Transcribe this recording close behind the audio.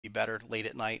be better late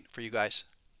at night for you guys.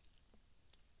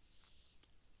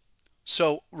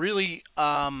 So really,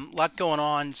 a lot going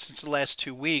on since the last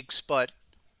 2 weeks, but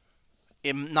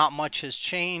not much has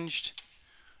changed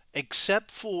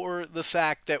except for the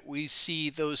fact that we see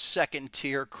those second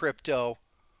tier crypto,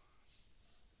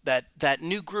 that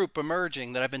new group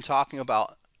emerging that I've been talking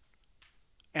about.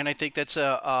 And I think that's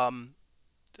a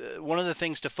one of the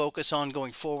things to focus on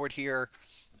going forward here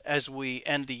as we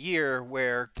end the year,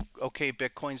 where okay,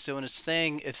 Bitcoin's doing its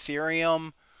thing,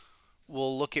 Ethereum,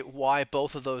 we'll look at why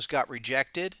both of those got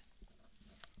rejected.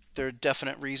 There are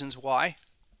definite reasons why.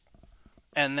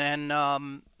 And then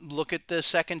look at the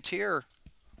second tier,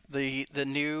 the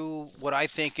new, what I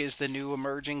think is the new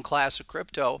emerging class of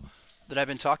crypto that I've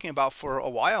been talking about for a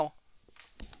while,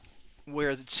 where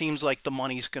it seems like the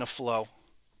money's going to flow.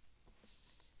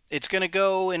 It's going to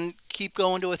go and keep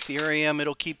going to Ethereum.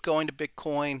 It'll keep going to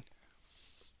Bitcoin.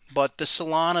 But the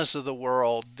Solanas of the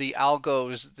world, the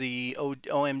Algos, the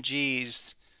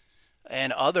OMGs,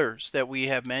 and others that we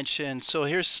have mentioned. So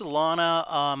here's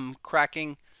Solana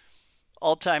cracking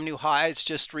all-time new highs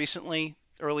just recently,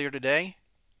 earlier today,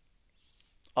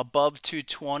 above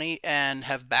 220, and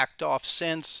have backed off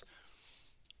since.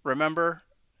 Remember,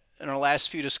 in our last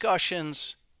few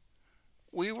discussions,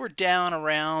 we were down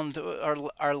around,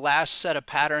 our last set of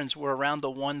patterns were around the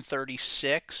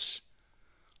 136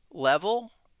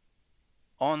 level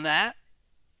on that.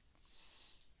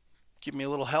 Give me a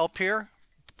little help here,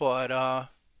 but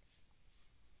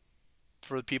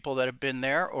for the people that have been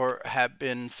there or have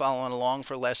been following along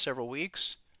for the last several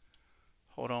weeks,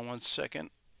 hold on one second.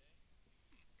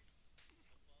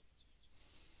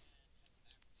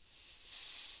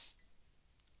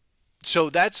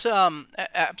 So that's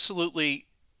absolutely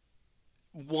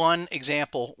one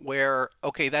example where,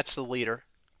 okay, that's the leader.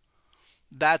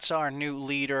 That's our new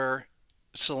leader.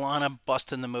 Solana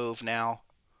busting the move now.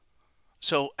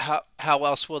 So how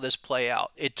else will this play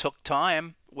out? It took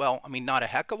time. Well, I mean, not a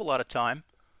heck of a lot of time.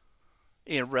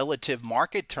 In relative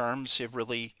market terms, it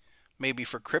really, maybe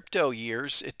for crypto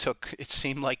years, it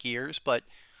seemed like years, but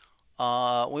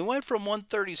we went from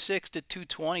 136 to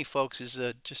 220, folks, is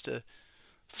just a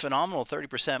phenomenal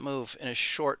 30% move in a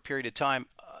short period of time,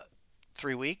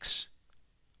 3 weeks.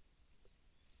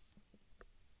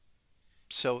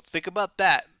 So think about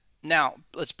that. Now,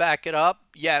 let's back it up.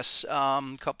 Yes,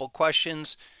 couple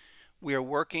questions. We are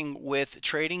working with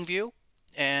TradingView,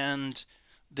 and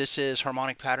this is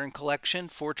Harmonic Pattern Collection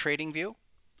for TradingView.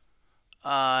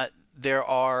 There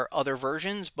are other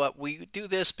versions, but we do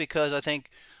this because I think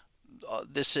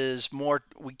this is more,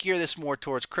 we gear this more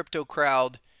towards crypto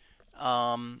crowd.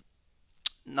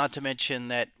 Not to mention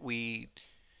that I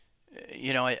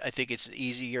think it's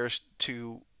easier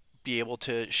to be able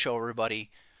to show everybody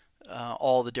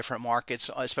all the different markets,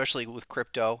 especially with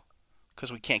crypto,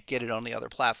 because we can't get it on the other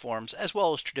platforms, as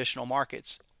well as traditional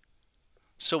markets.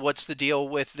 So what's the deal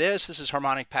with this? This is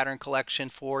Harmonic Pattern Collection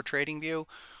for TradingView.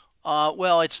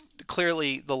 Well, it's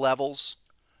clearly the levels,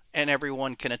 and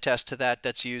everyone can attest to that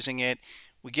that's using it.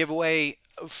 We give away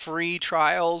free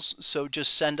trials, so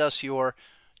just send us your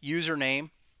username.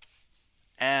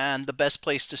 And the best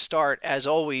place to start, as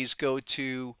always, go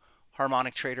to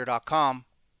harmonictrader.com.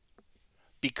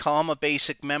 Become a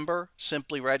basic member,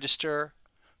 simply register,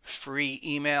 free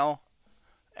email.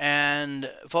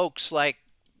 And folks, like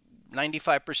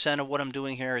 95% of what I'm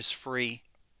doing here is free.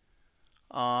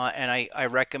 And I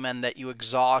recommend that you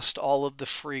exhaust all of the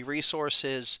free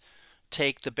resources,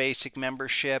 take the basic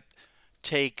membership,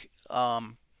 take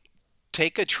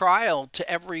take a trial to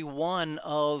every one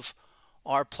of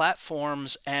our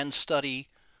platforms and study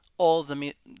all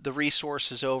the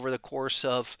resources over the course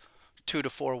of 2 to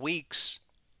 4 weeks,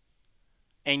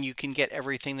 and you can get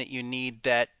everything that you need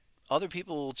that other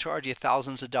people will charge you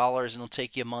thousands of dollars and it'll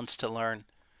take you months to learn.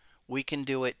 We can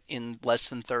do it in less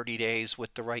than 30 days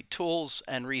with the right tools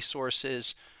and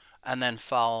resources, and then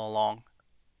follow along.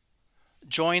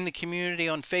 Join the community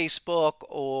on Facebook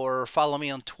or follow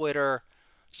me on Twitter.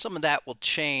 Some of that will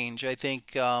change. I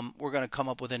think we're going to come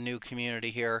up with a new community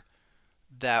here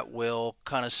that will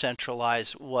kind of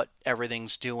centralize what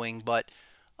everything's doing. But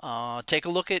take a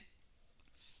look at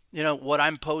what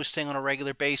I'm posting on a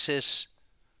regular basis.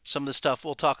 Some of the stuff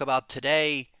we'll talk about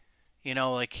today.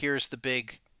 Like here's the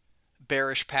big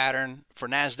bearish pattern for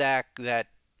NASDAQ that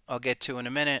I'll get to in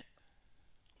a minute.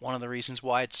 One of the reasons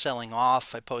why it's selling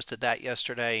off, I posted that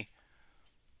yesterday.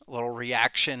 A little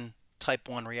reaction, type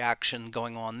 1 reaction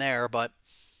going on there, but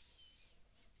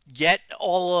get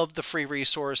all of the free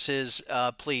resources.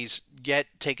 Please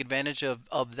take advantage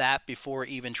of that before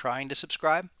even trying to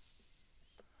subscribe,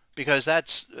 because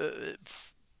that's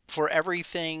for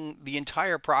everything, the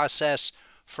entire process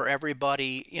for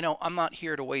everybody. You know, I'm not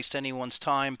here to waste anyone's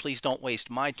time. Please don't waste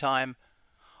my time.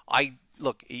 I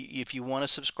look, if you want to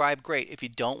subscribe, great. If you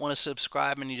don't want to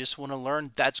subscribe and you just want to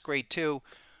learn, that's great too.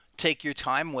 Take your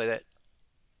time with it.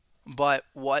 But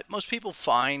what most people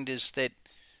find is that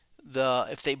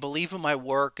if they believe in my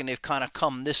work and they've kind of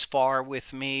come this far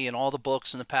with me and all the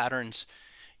books and the patterns,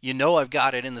 you know I've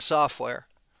got it in the software.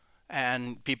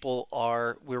 And people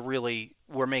are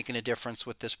we're making a difference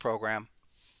with this program.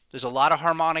 There's a lot of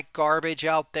harmonic garbage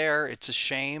out there. It's a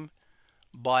shame.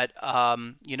 But,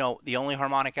 you know, the only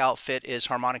harmonic outfit is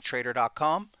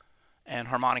harmonictrader.com and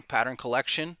Harmonic Pattern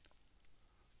Collection.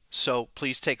 So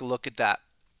please take a look at that.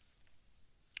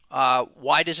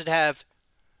 Why does it have?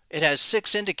 It has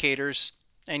 6 indicators,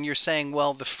 and you're saying,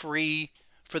 well,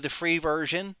 for the free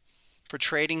version, for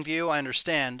TradingView, I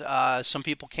understand. Some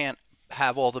people can't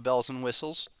have all the bells and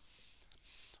whistles.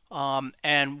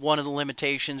 And one of the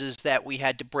limitations is that we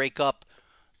had to break up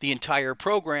the entire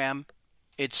program.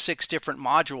 It's 6 different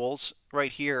modules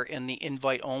right here in the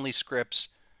invite-only scripts,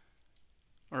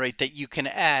 right, that you can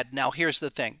add. Now, here's the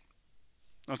thing.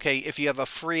 Okay, if you have a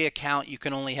free account, you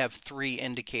can only have 3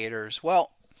 indicators.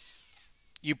 Well,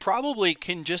 you probably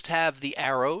can just have the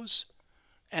arrows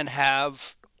and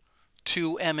have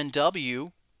 2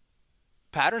 M&W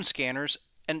pattern scanners,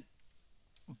 and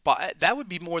that would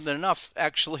be more than enough.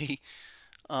 Actually,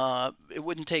 it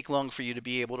wouldn't take long for you to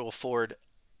be able to afford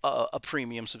a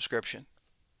premium subscription.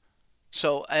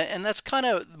 So, and that's kind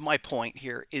of my point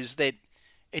here, is that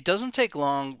it doesn't take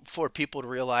long for people to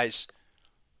realize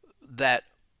that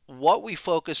what we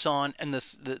focus on and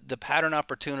the pattern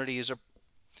opportunities are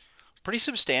pretty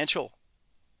substantial.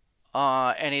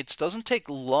 And it doesn't take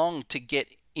long to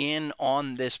get in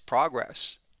on this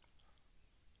progress.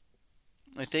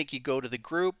 I think you go to the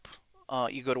group,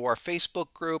 you go to our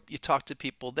Facebook group, you talk to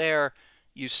people there,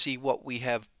 you see what we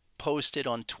have posted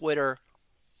on Twitter.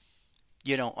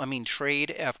 You know, I mean,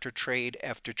 trade after trade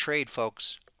after trade,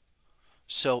 folks.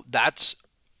 So that's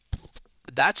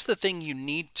the thing you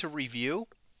need to review,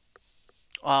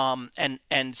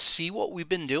 and see what we've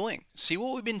been doing. See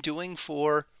what we've been doing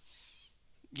for,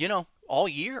 you know, all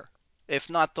year, if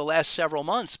not the last several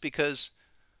months, because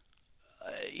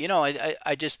you know,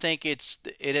 I just think it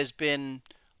has been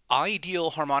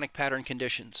ideal harmonic pattern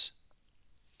conditions,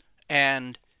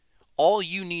 and all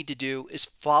you need to do is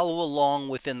follow along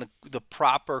within the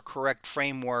proper, correct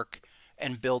framework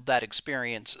and build that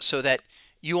experience so that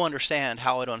you understand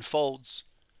how it unfolds,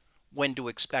 when to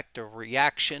expect a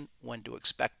reaction, when to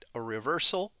expect a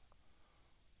reversal,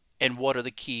 and what are the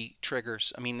key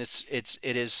triggers. I mean, it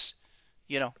is,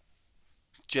 you know,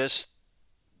 just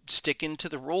sticking to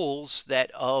the rules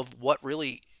that of what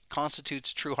really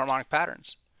constitutes true harmonic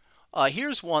patterns.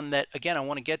 Here's one that, again, I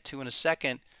want to get to in a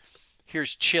second.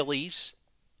 Here's Chili's,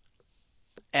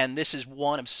 and this is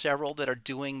one of several that are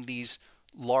doing these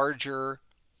larger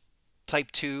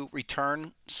type 2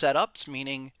 return setups,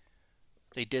 meaning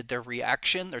they did their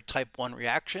reaction, their type 1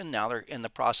 reaction. Now they're in the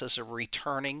process of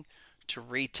returning to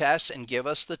retest and give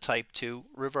us the type 2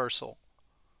 reversal.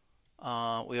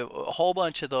 We have a whole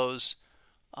bunch of those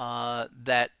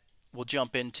that we'll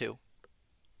jump into.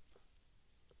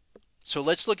 So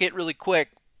let's look at really quick.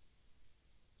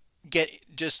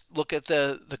 Just look at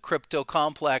the crypto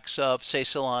complex of, say,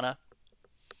 Solana.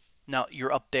 Now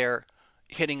you're up there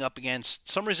hitting up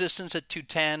against some resistance at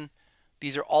 210.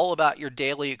 These are all about your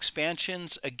daily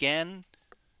expansions. Again,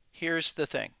 here's the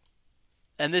thing,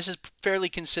 and this is fairly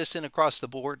consistent across the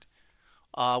board.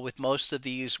 With most of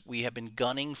these, we have been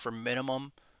gunning for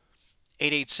minimum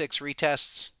 886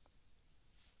 retests.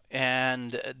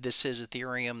 And this is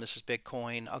Ethereum, this is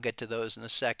Bitcoin. I'll get to those in a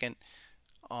second,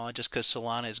 just because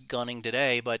Solana is gunning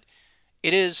today. But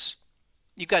it is,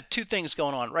 you've got 2 things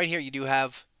going on. Right here, you do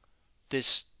have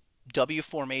this W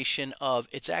formation of,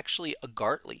 it's actually a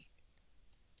Gartley.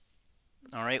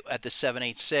 All right, at the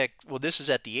 786. Well, this is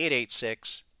at the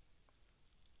 886.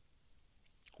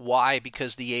 Why?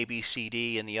 Because the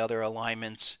ABCD and the other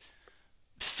alignments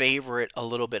favor it a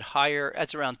little bit higher.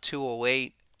 That's around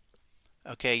 208.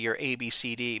 Okay, your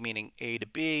ABCD, meaning A to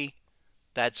B,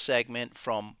 that segment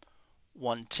from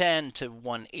 110 to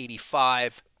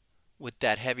 185 with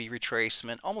that heavy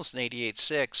retracement, almost an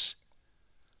 88.6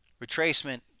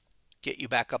 retracement, get you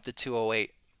back up to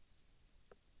 208.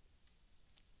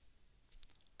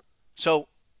 So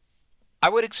I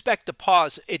would expect the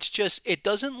pause. It's just, it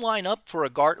doesn't line up for a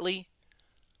Gartley.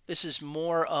 This is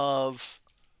more of,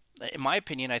 in my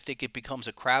opinion, I think it becomes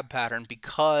a crab pattern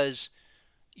because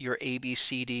your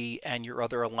ABCD and your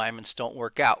other alignments don't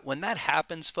work out. When that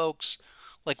happens, folks,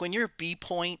 like when your B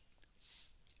point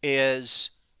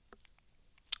is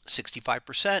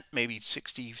 65%, maybe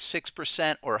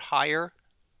 66% or higher,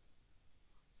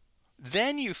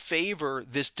 then you favor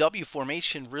this W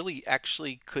formation really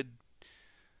actually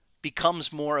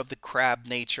becomes more of the crab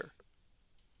nature.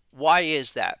 Why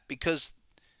is that? Because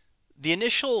the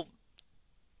initial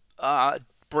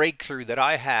breakthrough that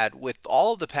I had with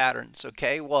all of the patterns,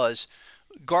 okay, was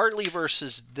Gartley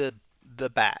versus the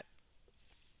bat.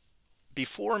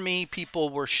 Before me, people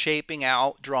were shaping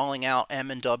out, drawing out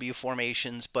M and W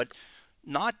formations, but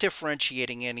not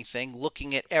differentiating anything,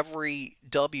 looking at every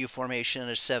W formation at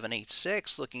a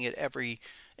 786, looking at every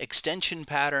extension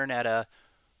pattern at a,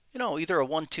 either a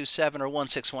 127 or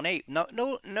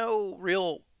 1618. No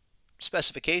real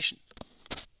specification.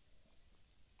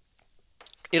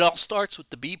 It all starts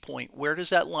with the B point. Where does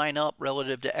that line up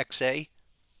relative to XA?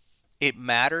 It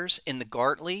matters. In the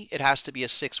Gartley, it has to be a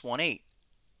 618.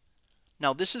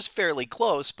 Now, this is fairly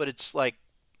close, but it's 65%,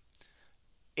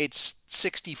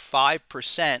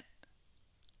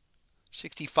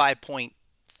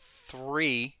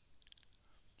 65.3,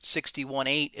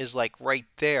 61.8 is like right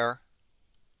there.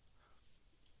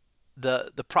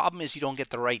 The problem is you don't get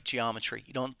the right geometry.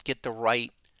 You don't get the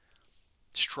right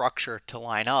structure to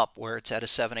line up where it's at a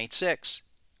 786.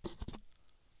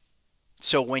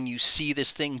 So when you see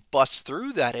this thing bust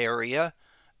through that area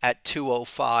at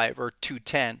 205 or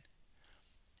 210,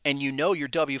 and your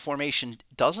W formation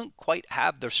doesn't quite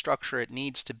have the structure it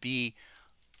needs to be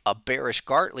a bearish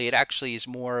Gartley, it actually is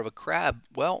more of a crab,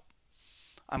 well,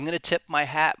 I'm going to tip my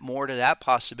hat more to that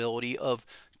possibility of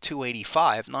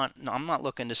 285. I'm not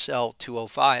looking to sell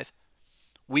 205.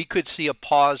 We could see a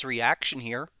pause reaction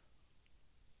here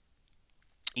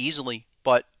easily,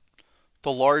 but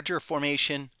the larger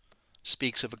formation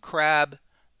speaks of a crab,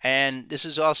 and this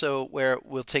is also where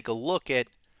we'll take a look at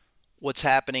what's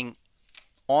happening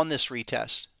on this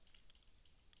retest.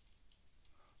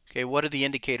 Okay, what do the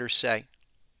indicators say?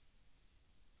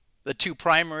 The two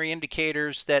primary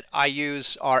indicators that I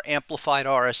use are amplified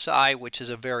RSI, which is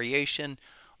a variation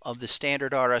of the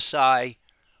standard RSI.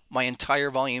 My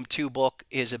entire volume 2 book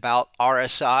is about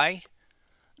RSI.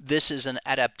 This is an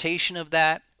adaptation of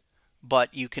that,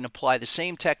 but you can apply the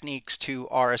same techniques to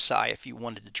RSI. If you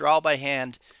wanted to draw by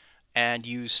hand and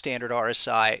use standard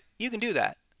RSI, you can do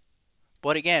that.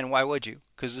 But again, why would you?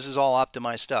 Because this is all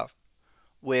optimized stuff.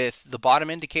 With the bottom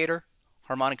indicator,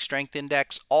 harmonic strength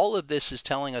index, all of this is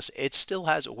telling us it still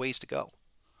has a ways to go.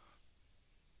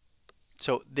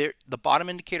 So there, the bottom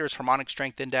indicator is harmonic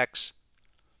strength index.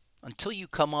 Until you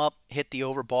come up, hit the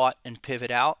overbought and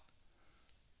pivot out,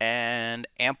 and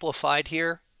amplified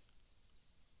here.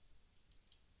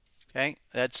 Okay,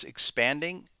 that's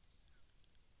expanding.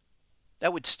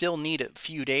 That would still need a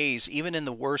few days, even in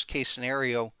the worst case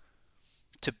scenario,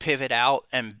 to pivot out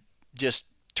and just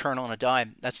turn on a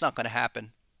dime. That's not going to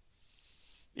happen.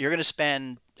 You're going to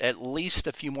spend at least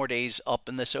a few more days up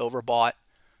in this overbought,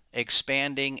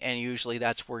 expanding, and usually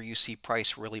that's where you see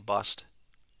price really bust.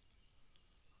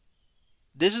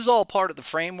 This is all part of the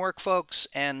framework, folks,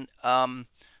 and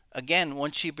again,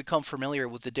 once you become familiar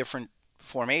with the different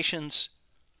formations,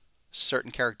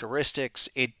 certain characteristics,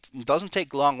 it doesn't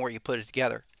take long where you put it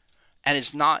together. And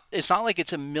it's not like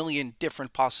it's a million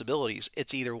different possibilities.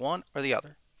 It's either one or the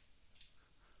other.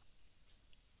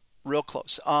 Real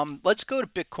close. Let's go to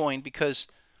Bitcoin, because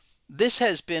this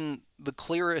has been the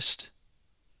clearest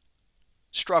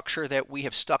structure that we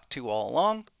have stuck to all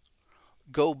along.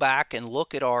 Go back and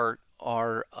look at our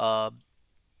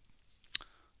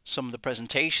some of the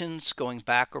presentations going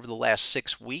back over the last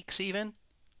 6 weeks even,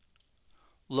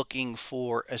 looking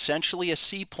for essentially a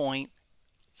C point,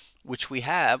 which we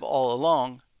have all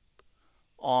along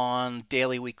on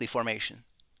daily, weekly formation.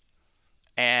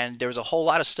 And there was a whole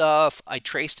lot of stuff. I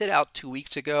traced it out 2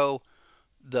 weeks ago.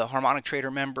 The Harmonic Trader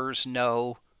members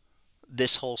know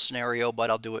this whole scenario,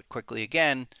 but I'll do it quickly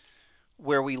again.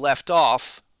 Where we left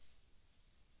off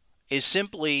is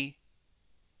simply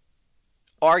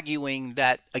arguing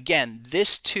that, again,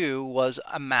 this too was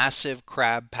a massive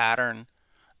crab pattern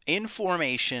in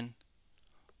formation.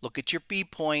 Look at your B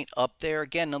point up there.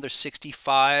 Again, another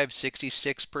 65,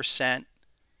 66%.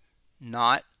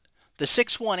 Not the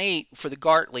 618 for the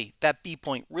Gartley. That B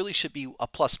point really should be a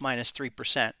plus minus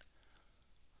 3%.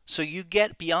 So you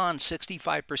get beyond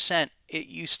 65%,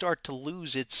 you start to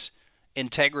lose its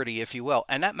integrity, if you will,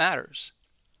 and that matters.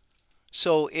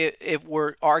 So if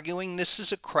we're arguing this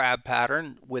is a crab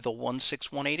pattern with a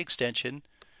 1618 extension,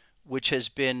 which has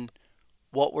been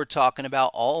what we're talking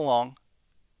about all along,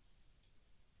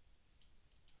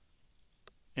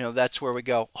 that's where we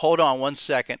go. Hold on 1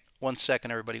 second. 1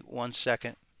 second, everybody. 1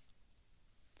 second.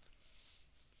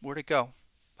 Where'd it go?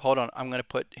 Hold on. I'm going to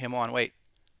put him on. Wait.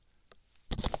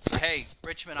 Hey,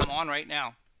 Richmond, I'm on right now.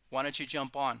 Why don't you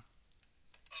jump on?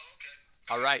 Oh, okay.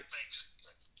 All All right. right. Thanks.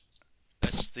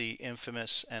 That's the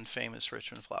infamous and famous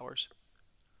Richmond Flowers.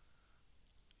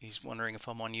 He's wondering if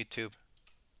I'm on YouTube.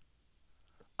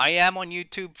 I am on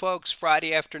YouTube, folks.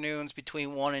 Friday afternoons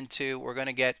between 1 and 2. We're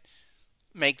going to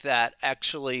make that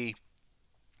actually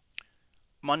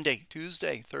Monday,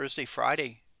 Tuesday, Thursday,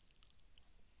 Friday.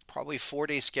 Probably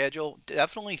 4-day schedule.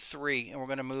 Definitely 3. And we're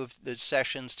going to move the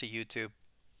sessions to YouTube.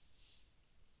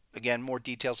 Again, more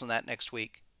details on that next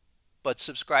week. But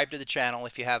subscribe to the channel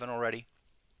if you haven't already.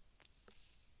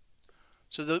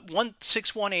 So the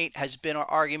 1618 has been our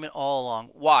argument all along.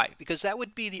 Why? Because that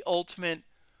would be the ultimate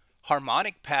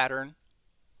harmonic pattern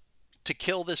to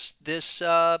kill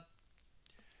kill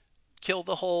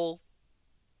the whole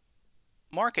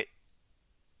market.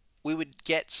 We would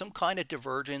get some kind of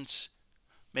divergence,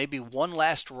 maybe one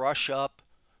last rush up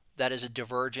that is a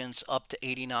divergence up to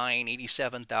 89,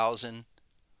 87,000,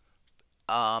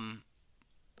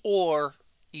 or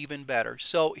even better.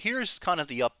 So here's kind of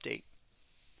the update.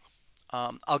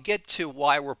 I'll get to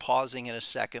why we're pausing in a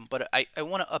second, but I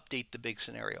want to update the big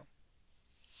scenario.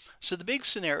 So the big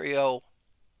scenario,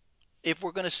 if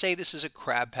we're going to say this is a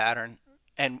crab pattern,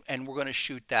 and we're going to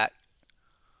shoot that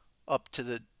up to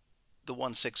the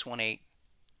 1618.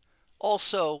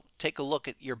 Also, take a look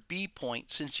at your B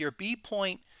point. Since your B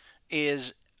point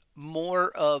is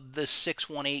more of the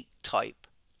 618 type,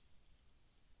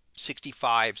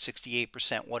 65,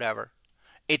 68%, whatever.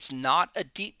 It's not a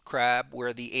deep crab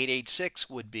where the 886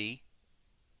 would be.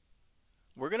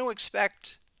 We're going to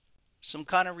expect some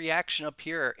kind of reaction up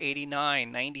here,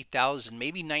 89, 90,000,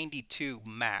 maybe 92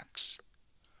 max.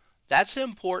 That's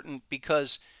important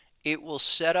because it will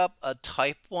set up a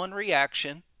type 1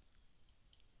 reaction.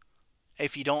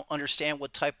 If you don't understand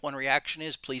what type 1 reaction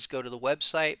is, please go to the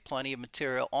website. Plenty of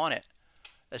material on it.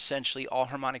 Essentially, all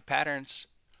harmonic patterns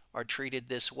are treated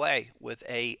this way, with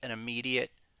an immediate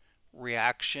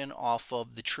reaction off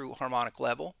of the true harmonic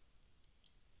level,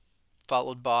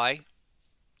 followed by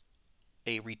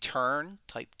a return,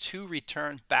 type 2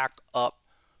 return, back up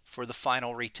for the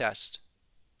final retest.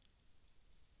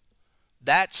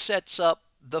 That sets up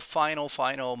the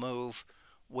final move,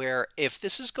 where if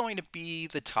this is going to be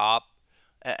the top,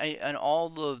 and all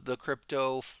the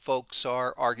crypto folks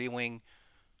are arguing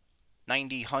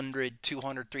 90, 100,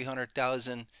 200,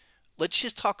 300,000, let's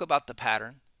just talk about the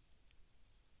pattern.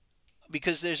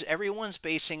 Because everyone's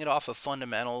basing it off of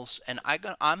fundamentals, and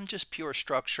I'm just pure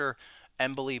structure,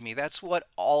 and believe me, that's what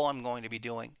all I'm going to be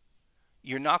doing.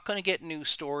 You're not going to get new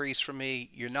stories from me.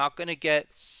 You're not going to get,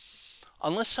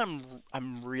 unless I'm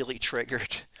really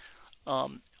triggered.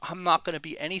 I'm not going to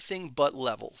be anything but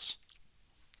levels.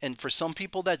 And for some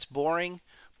people that's boring,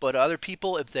 but other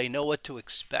people, if they know what to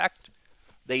expect,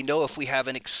 they know if we have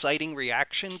an exciting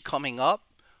reaction coming up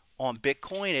on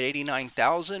Bitcoin at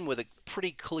 89,000 with a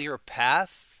pretty clear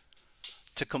path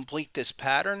to complete this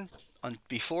pattern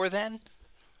before then,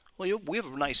 well, we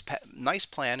have a nice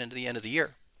plan into the end of the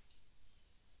year.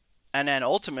 And then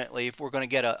ultimately, if we're going to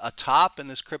get a top in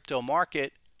this crypto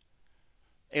market,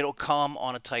 it'll come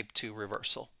on a type 2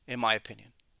 reversal, in my opinion.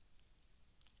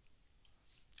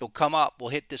 It'll come up, we'll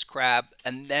hit this crab,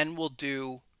 and then we'll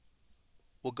go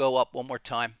up one more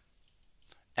time.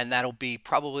 And that'll be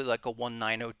probably like a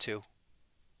 1902.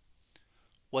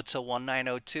 What's a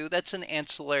 1902? That's an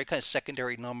ancillary kind of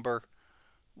secondary number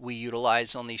we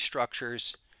utilize on these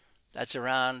structures. That's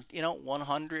around,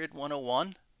 100,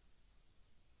 101.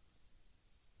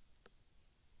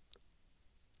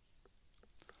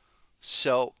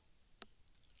 So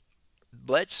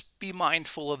let's be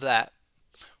mindful of that.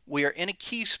 We are in a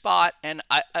key spot, and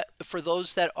for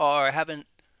those that haven't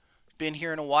been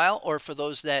here in a while, or for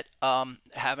those that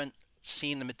haven't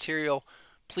seen the material,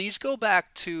 please go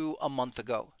back to a month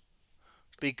ago,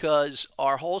 because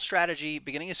our whole strategy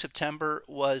beginning of September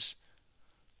was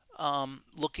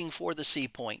looking for the C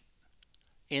point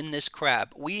in this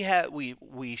crab. We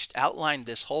outlined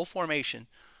this whole formation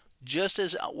just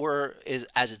as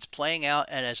it's playing out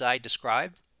and as I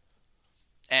described,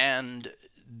 and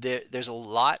there's a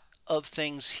lot of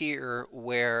things here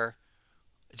where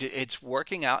it's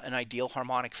working out in ideal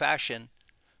harmonic fashion,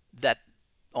 that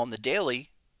on the daily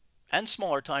and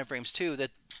smaller time frames too,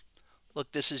 that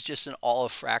look, this is just an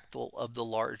olive fractal of the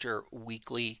larger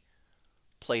weekly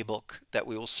playbook that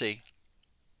we will see.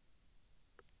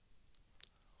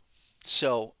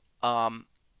 So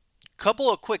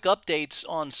couple of quick updates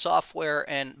on software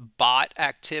and bot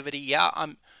activity. Yeah,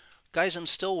 I'm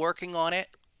still working on it,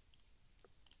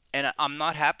 and I'm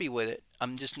not happy with it.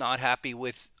 I'm just not happy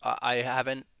with I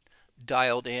haven't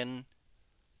dialed in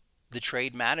the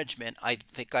trade management, I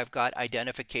think I've got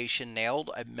identification nailed.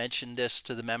 I've mentioned this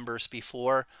to the members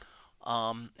before.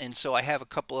 And so I have a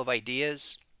couple of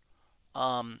ideas.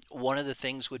 One of the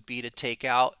things would be to take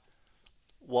out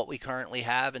what we currently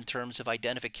have in terms of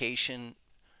identification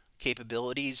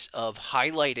capabilities of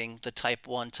highlighting the type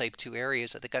 1, type 2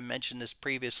 areas. I think I mentioned this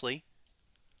previously,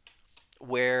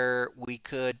 where we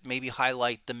could maybe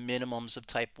highlight the minimums of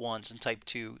type 1s and type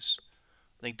 2s.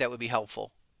 I think that would be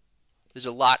helpful. There's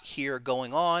a lot here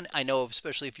going on. I know,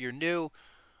 especially if you're new,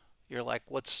 you're like,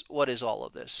 what is all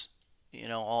of this? You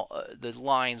know, all the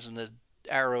lines and the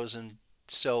arrows and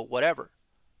so whatever.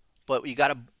 But you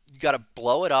gotta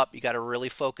blow it up. You gotta really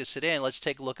focus it in. Let's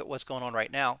take a look at what's going on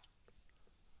right now.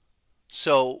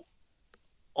 So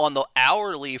on the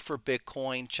hourly for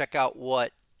Bitcoin, check out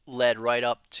what led right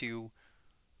up to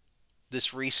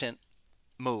this recent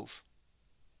move.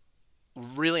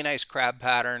 Really nice crab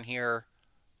pattern here.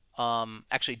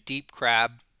 Actually deep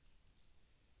crab.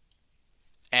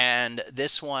 And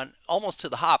this one almost to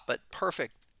the hop, but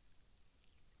perfect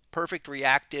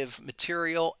reactive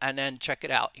material. And then check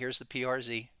it out. Here's the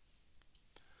PRZ.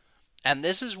 And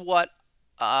this is what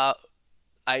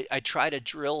I try to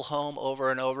drill home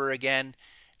over and over again.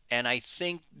 And I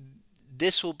think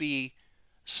this will be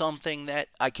something that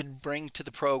I can bring to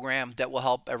the program that will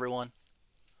help everyone.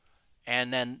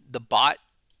 And then the bot,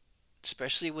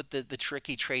 especially with the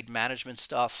tricky trade management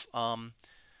stuff,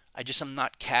 I just am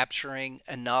not capturing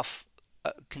enough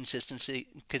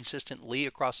consistently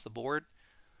across the board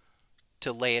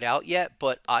to lay it out yet.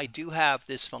 But I do have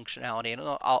this functionality, and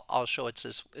I'll show it's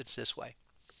this way.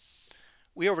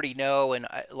 We already know, and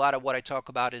a lot of what I talk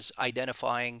about is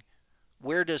identifying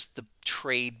where does the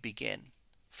trade begin.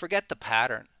 Forget the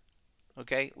pattern.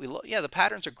 Okay, yeah, the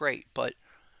patterns are great, but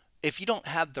if you don't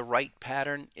have the right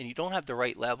pattern and you don't have the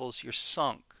right levels, you're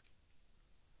sunk.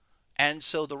 And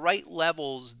so the right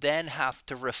levels then have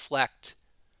to reflect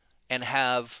and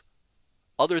have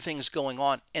other things going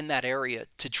on in that area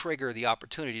to trigger the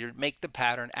opportunity to make the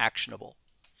pattern actionable.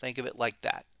 Think of it like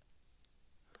that.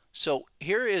 So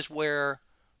here is where,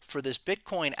 for this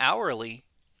Bitcoin hourly,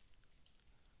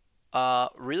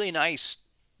 really nice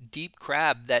deep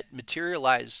crab that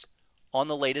materialized on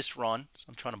the latest run. So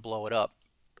I'm trying to blow it up.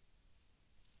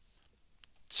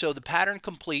 So the pattern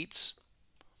completes.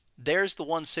 There's the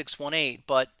 1618,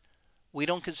 but we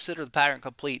don't consider the pattern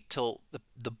complete till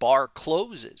the bar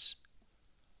closes.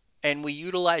 And we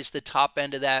utilize the top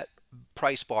end of that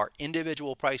price bar,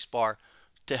 individual price bar,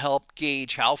 to help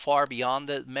gauge how far beyond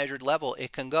the measured level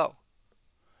it can go.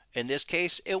 In this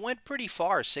case, it went pretty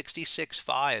far,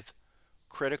 66.5,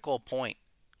 critical point.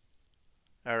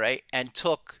 All right, and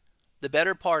took the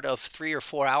better part of 3 or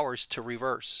 4 hours to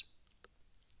reverse.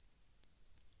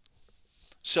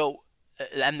 So,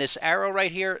 and this arrow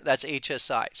right here, that's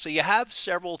HSI. So you have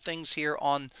several things here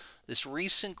on this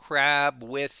recent crab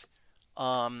with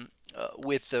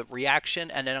the reaction,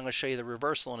 and then I'm going to show you the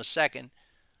reversal in a second,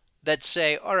 that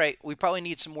say, all right, we probably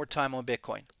need some more time on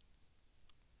Bitcoin.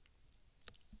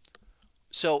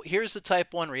 So here's the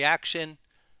type 1 reaction,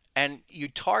 and you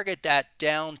target that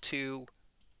down to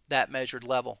that measured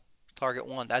level, target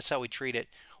 1. That's how we treat it.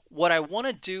 What I want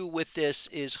to do with this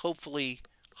is hopefully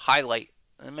highlight.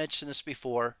 I mentioned this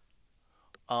before.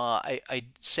 I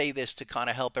say this to kind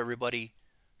of help everybody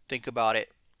think about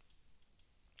it.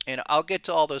 And I'll get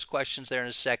to all those questions there in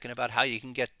a second about how you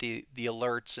can get the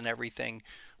alerts and everything.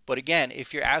 But again,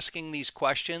 if you're asking these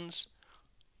questions,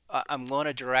 I'm going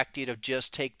to direct you to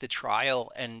just take the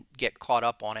trial and get caught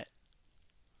up on it.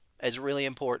 It's really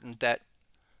important that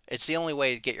it's the only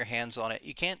way to get your hands on it.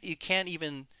 You can't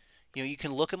even, you know, you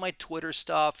can look at my Twitter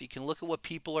stuff, you can look at what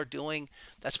people are doing.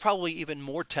 That's probably even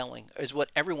more telling, is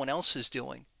what everyone else is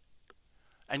doing.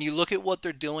 And you look at what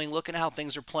they're doing, look at how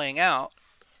things are playing out,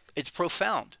 it's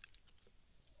profound.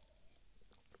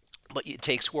 But it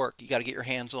takes work. You got to get your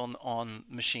hands on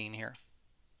the machine here,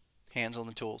 hands on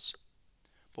the tools.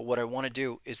 But what I want to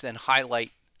do is then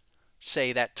highlight,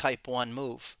 say, that type 1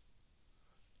 move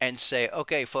and say,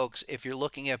 okay, folks, if you're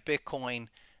looking at Bitcoin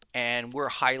and we're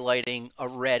highlighting a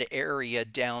red area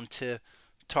down to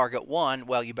target 1,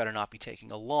 well, you better not be taking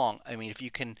a long. I mean, if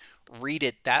you can read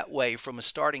it that way from a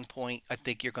starting point, I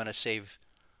think you're going to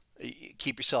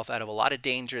keep yourself out of a lot of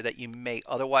danger that you may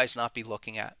otherwise not be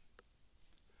looking at.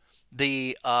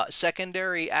 The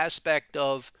secondary aspect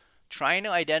of trying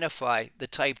to identify the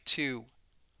type 2,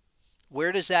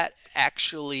 where does that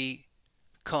actually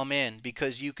come in?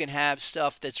 Because you can have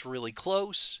stuff that's really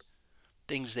close,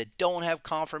 things that don't have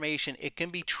confirmation. It can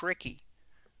be tricky.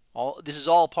 This is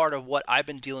all part of what I've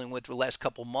been dealing with for the last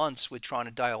couple months with trying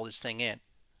to dial this thing in.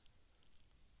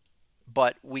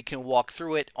 but we can walk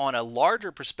through it on a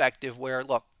larger perspective where,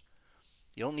 look,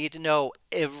 you don't need to know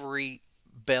every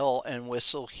bell and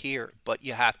whistle here, but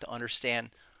you have to understand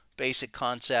basic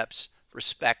concepts,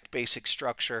 respect basic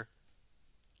structure,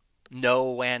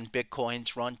 know when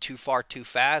Bitcoins run too far too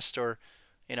fast, or,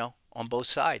 on both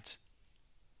sides.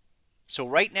 So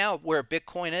right now, where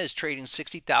Bitcoin is trading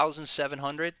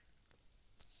 60,700,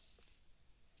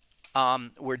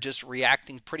 we're just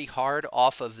reacting pretty hard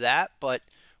off of that, but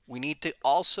we need to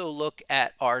also look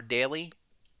at our daily,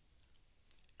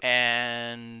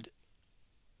 and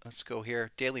let's go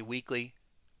here, daily, weekly.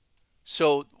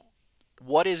 So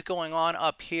what is going on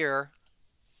up here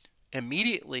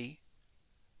immediately,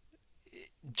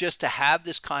 just to have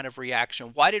this kind of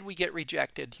reaction? Why did we get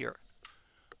rejected here?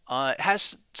 It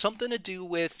has something to do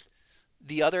with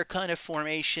the other kind of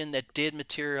formation that did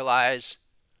materialize,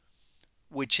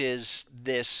 which is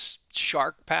this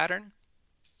shark pattern.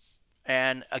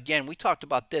 And again, we talked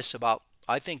about this about,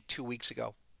 I think, 2 weeks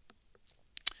ago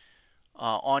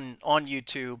on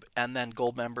YouTube, and then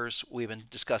Gold members, we've been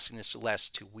discussing this for the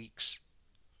last 2 weeks.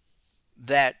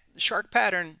 That shark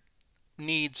pattern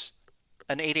needs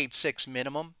an 886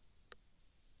 minimum,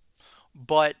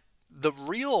 but the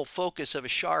real focus of a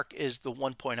shark is the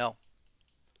 1.0.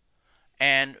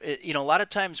 And a lot of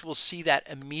times we'll see that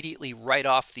immediately right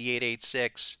off the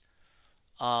 886,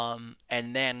 and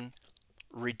then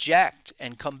reject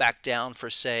and come back down for,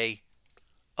 say,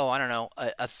 I don't know,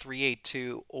 a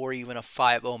 382 or even a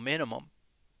 50 minimum.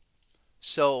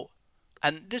 So,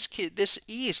 and this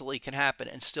easily can happen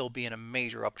and still be in a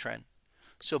major uptrend.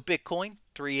 So Bitcoin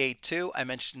 382, I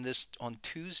mentioned this on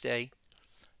Tuesday.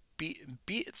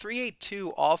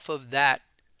 382 off of that,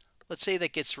 let's say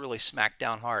that gets really smacked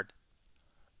down hard.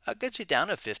 That gets you down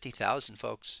to 50,000,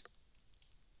 folks.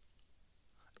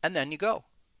 And then you go.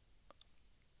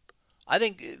 I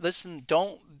think, listen,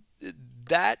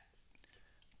 that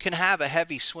can have a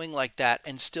heavy swing like that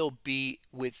and still be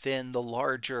within the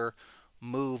larger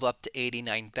move up to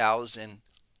 89,000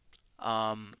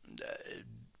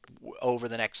 over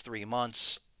the next 3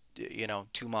 months,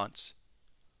 2 months.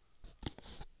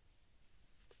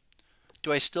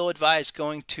 Do I still advise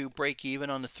going to break even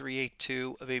on the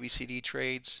 382 of ABCD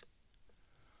trades?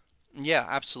 Yeah,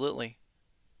 absolutely.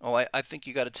 I think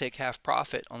you got to take half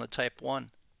profit on the type 1.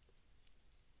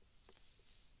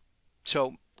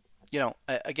 So,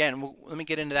 again, let me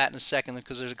get into that in a second,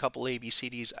 because there's a couple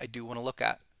ABCDs I do want to look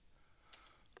at.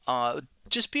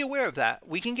 Just be aware of that.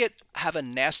 We can have a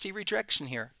nasty rejection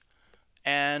here.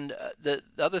 And the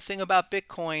other thing about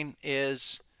Bitcoin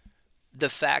is the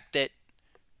fact that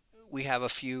we have a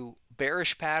few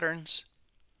bearish patterns,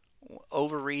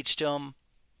 overreached them,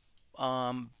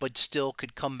 but still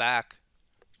could come back,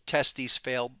 test these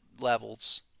failed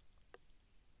levels,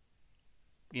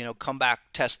 come back,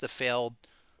 test the failed,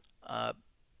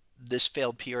 this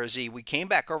failed PRZ. We came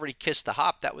back, already kissed the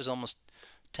hop. That was almost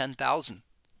 10,000.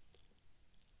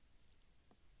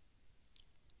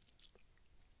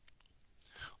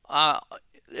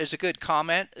 There's a good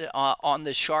comment on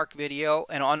the shark video,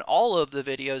 and on all of the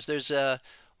videos. There's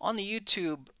on the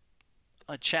YouTube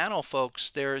channel, folks,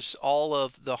 there's all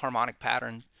of the harmonic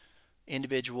pattern,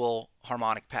 individual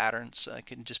harmonic patterns. I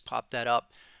can just pop that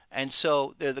up. And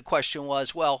so there, the question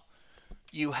was, well,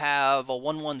 you have a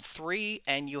 113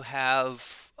 and you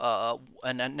have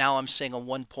and now I'm saying a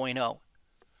 1.0.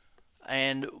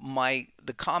 And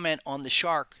the comment on the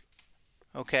shark,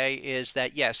 okay, is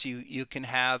that yes, you can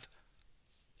have,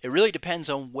 it really depends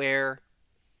on where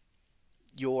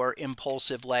your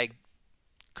impulsive leg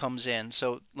comes in.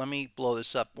 So let me blow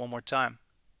this up one more time.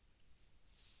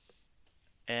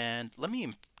 And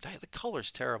the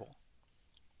color's terrible.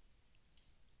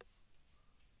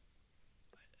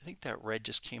 I think that red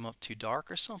just came up too dark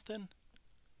or something.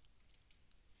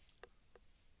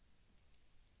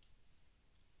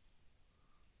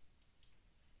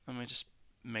 Let me just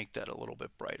make that a little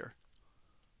bit brighter.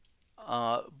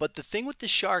 But the thing with the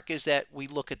shark is that we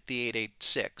look at the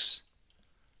 886,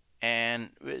 and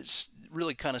it's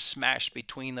really kind of smashed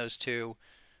between those two.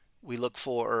 We look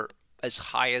for as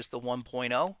high as the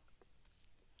 1.0,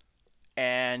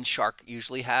 and shark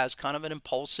usually has kind of an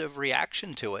impulsive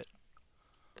reaction to it.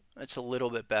 It's a little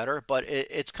bit better, but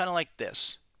it's kind of like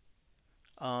this.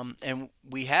 And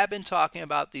we have been talking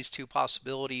about these two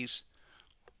possibilities.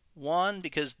 One,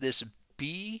 because this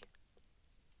B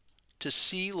to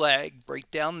C leg break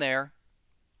down there,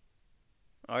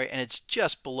 all right, and it's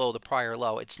just below the prior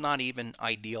low. It's not even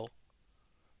ideal,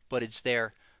 but it's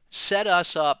there. Set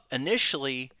us up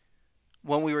initially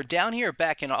when we were down here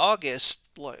back in August,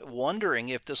 wondering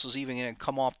if this was even going to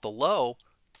come off the low.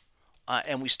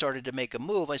 and we started to make a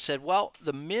move, I said, well,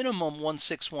 the minimum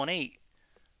 1618,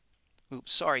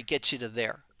 oops, sorry, gets you to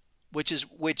there,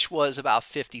 which was about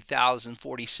 50,000,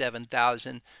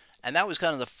 47,000, and that was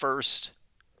kind of the first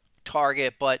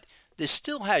target. But this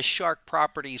still has shark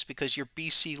properties because your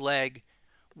BC leg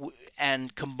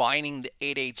and combining the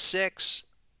 886,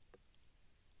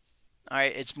 all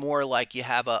right, it's more like you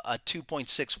have a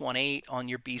 2.618 on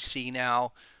your BC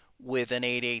now with an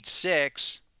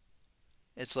 886.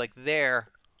 It's like there.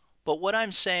 But what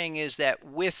I'm saying is that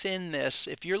within this,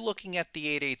 if you're looking at the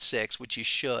 886, which you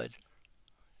should,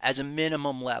 as a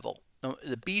minimum level,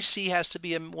 the BC has to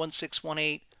be a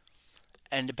 1618,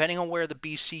 and depending on where the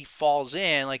BC falls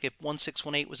in, like if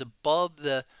 1618 was above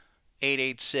the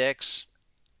 886,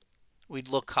 we'd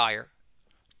look higher.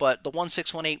 But the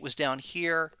 1618 was down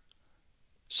here,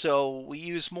 so we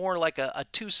use more like a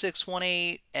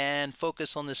 2618 and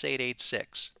focus on this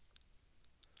 886.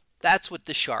 That's what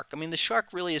the shark. I mean, the shark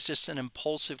really is just an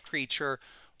impulsive creature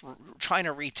trying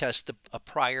to retest a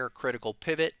prior critical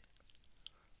pivot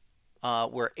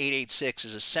where 886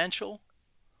 is essential.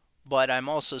 But I'm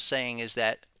also saying is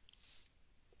that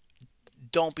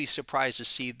don't be surprised to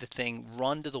see the thing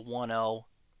run to the 1.0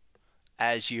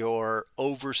 as your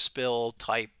overspill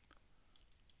type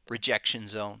rejection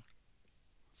zone.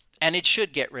 And it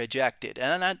should get rejected.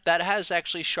 And that has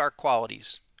actually shark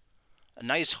qualities. A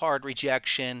nice hard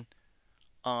rejection,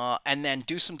 and then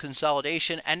do some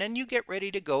consolidation, and then you get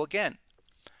ready to go again.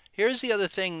 Here's the other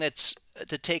thing that's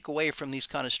to take away from these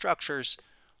kind of structures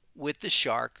with the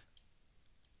shark,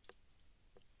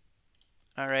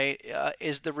 all right,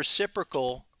 is the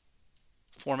reciprocal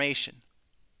formation.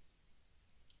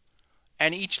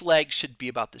 And each leg should be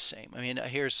about the same. I mean,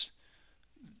 here's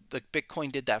the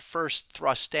Bitcoin did that first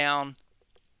thrust down,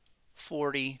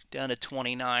 40 down to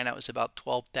 29. That was about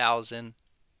 12,000.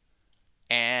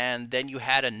 And then you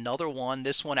had another one.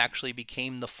 This one actually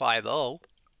became the 5.0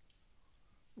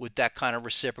 with that kind of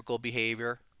reciprocal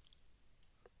behavior.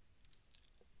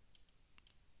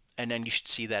 And then you should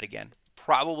see that again.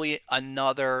 Probably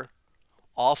another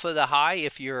off of the high.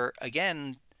 If you're,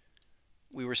 again,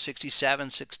 we were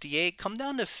 67, 68, come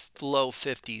down to low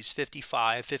 50s,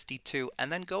 55, 52,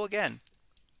 and then go again.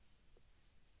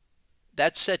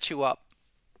 That sets you up.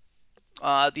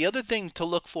 The other thing to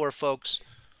look for, folks,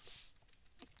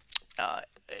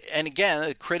 and again,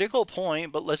 a critical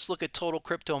point, but let's look at total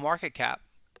crypto market cap.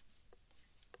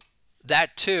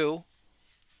 That too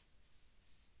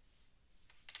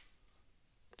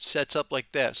sets up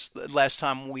like this. Last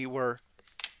time we were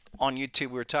on YouTube,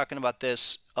 we were talking about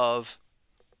this of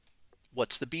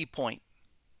what's the B point?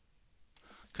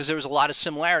 Because there was a lot of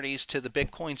similarities to the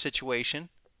Bitcoin situation.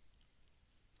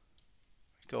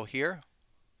 Go here,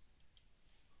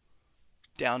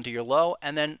 down to your low,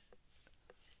 and then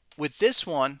with this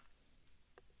one,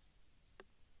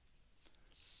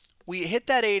 we hit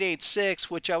that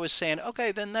 886, which I was saying,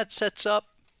 okay, then that sets up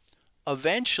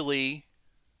eventually,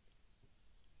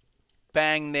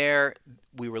 bang there.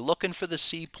 We were looking for the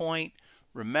C point.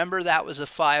 Remember that was a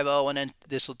 5.0, and then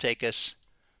this will take us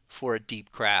for a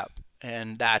deep crab.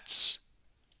 And that's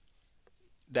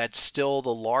still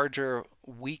the larger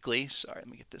weekly. Sorry, let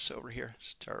me get this over here.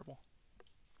 It's terrible.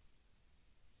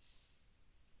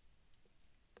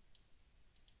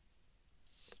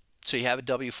 So you have a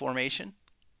W formation.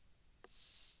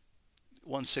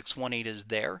 1618 is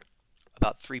there,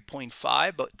 about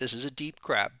 3.5, but this is a deep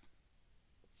crab.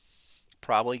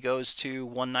 Probably goes to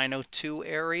 1902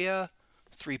 area,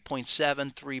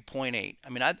 3.7, 3.8. I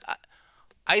mean,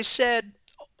 I said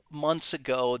months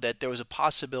ago that there was a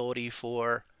possibility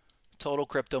for total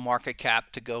crypto market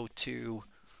cap to go to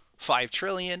 5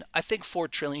 trillion. I think 4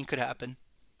 trillion could happen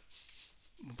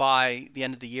by the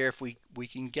end of the year if we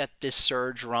can get this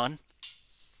surge run.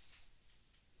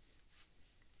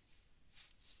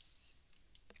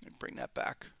 Let me bring that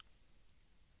back.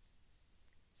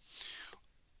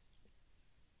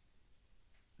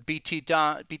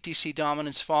 BTC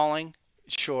dominance falling,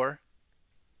 sure.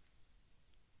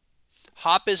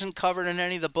 HOP isn't covered in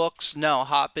any of the books. No,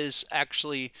 HOP is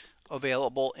actually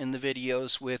available in the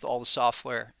videos with all the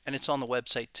software, and it's on the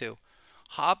website too.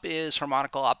 HOP is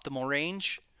harmonical optimal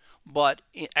range, but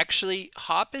actually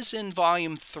HOP is in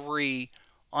volume 3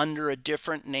 under a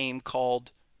different name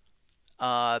called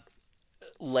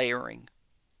layering.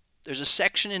 There's a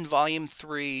section in volume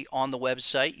 3 on the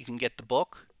website. You can get the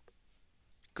book.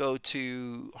 Go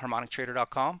to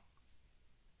harmonictrader.com,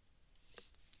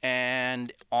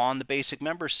 and on the basic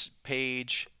members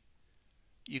page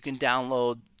you can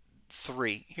download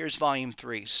 3. Here's volume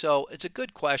 3. So it's a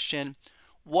good question.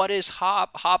 What is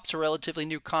HOP? HOP's a relatively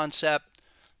new concept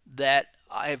that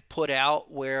I've put out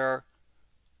where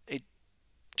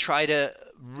try to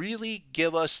really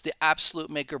give us the absolute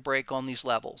make or break on these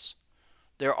levels.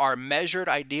 There are measured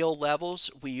ideal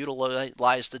levels. We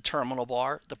utilize the terminal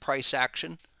bar, the price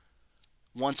action,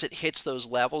 once it hits those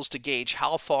levels to gauge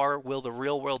how far will the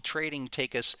real world trading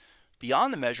take us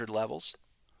beyond the measured levels.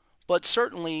 But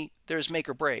certainly there's make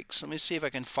or breaks. Let me see if I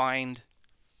can find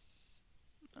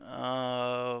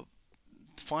the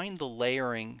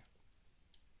layering.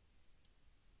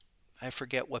 I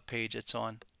forget what page it's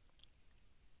on.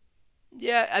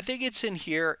 Yeah, I think it's in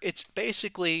here. It's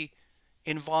basically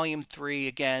in volume 3.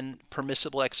 Again,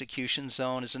 permissible execution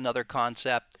zone is another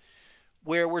concept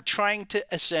where we're trying to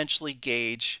essentially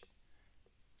gauge.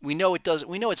 We know it doesn't.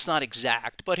 We know it's not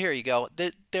exact, but here you go.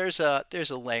 There's a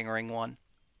layering one,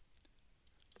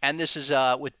 and this is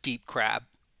with deep crab.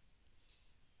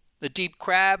 The deep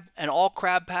crab and all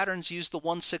crab patterns use the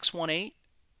 1618,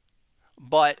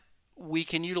 but we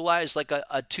can utilize like a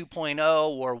 2.0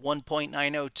 or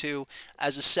 1.902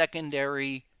 as a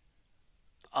secondary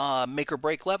make or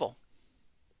break level.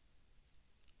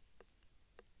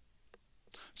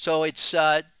 So it's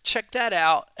check that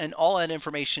out, and all that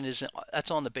information that's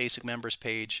on the basic members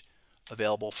page,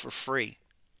 available for free.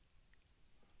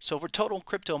 So for total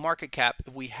crypto market cap,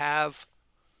 we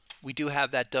do have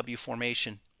that W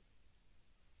formation,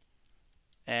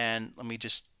 and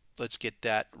let's get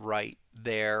that right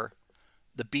there.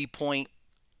 The B point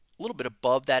a little bit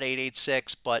above that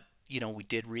 886, but we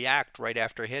did react right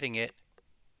after hitting it.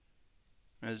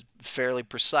 It was fairly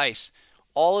precise.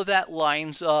 All of that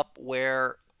lines up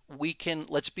where we can,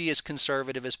 let's be as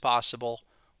conservative as possible.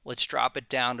 Let's drop it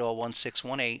down to a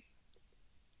 1618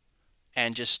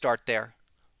 and just start there.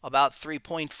 About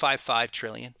 3.55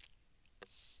 trillion.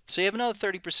 So you have another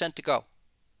 30% to go.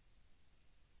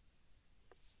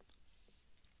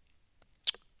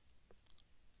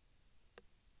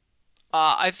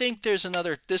 I think there's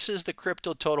another, this is the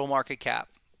crypto total market cap.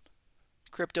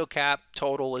 Crypto cap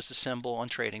total is the symbol on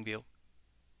TradingView.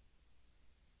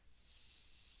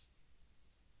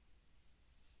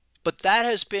 But that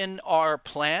has been our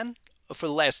plan for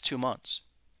the last 2 months,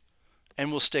 and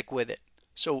we'll stick with it.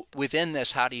 So within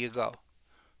this, how do you go?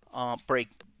 Break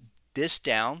this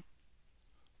down,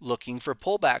 looking for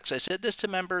pullbacks. I said this to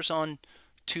members on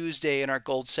Tuesday in our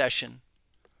gold session,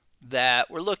 that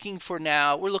we're looking for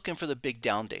the big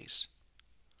down days.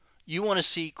 You want to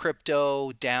see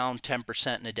crypto down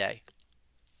 10% in a day.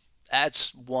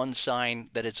 That's one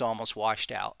sign that it's almost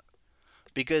washed out,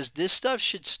 because this stuff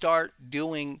should start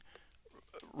doing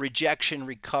rejection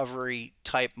recovery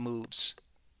type moves.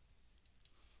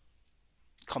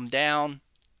 Come down,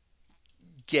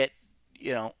 get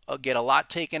a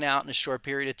lot taken out in a short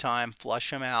period of time,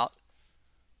 flush them out,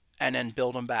 and then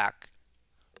build them back.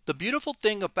 The beautiful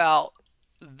thing about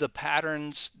the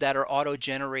patterns that are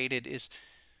auto-generated is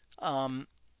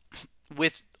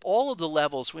with all of the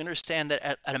levels, we understand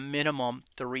that at a minimum,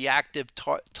 the reactive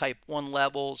type 1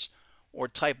 levels or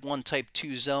type 1, type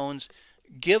 2 zones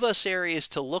give us areas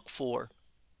to look for.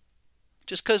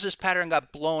 Just because this pattern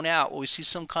got blown out, we see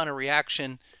some kind of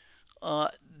reaction,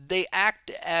 they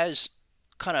act as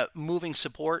kind of moving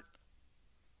support,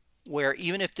 where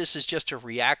even if this is just a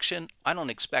reaction, I don't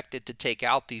expect it to take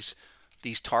out these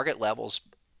target levels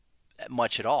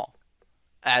much at all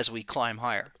as we climb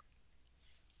higher.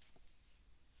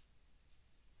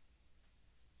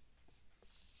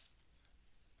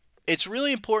 It's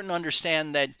really important to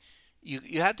understand that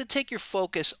you have to take your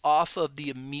focus off of the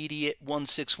immediate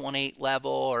 1618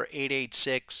 level or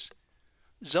 886.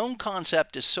 Zone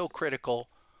concept is so critical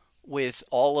with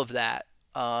all of that.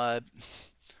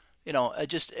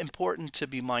 Just important to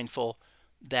be mindful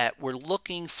that we're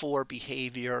looking for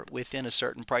behavior within a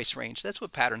certain price range. That's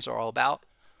what patterns are all about.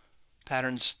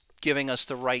 Patterns giving us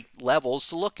the right levels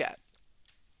to look at.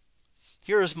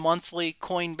 Here is monthly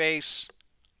Coinbase.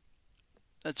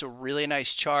 That's a really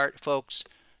nice chart, folks.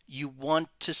 We want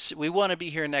to be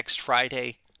here next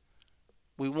Friday.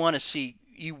 You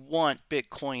want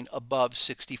Bitcoin above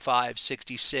 65,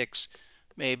 66,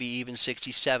 maybe even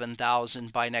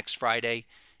 67,000 by next Friday.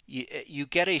 You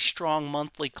get a strong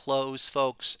monthly close,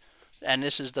 folks, and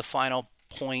this is the final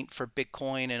point for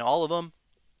Bitcoin and all of them,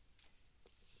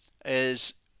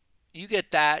 is you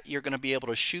get that, you're going to be able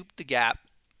to shoot the gap.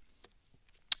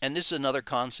 And this is another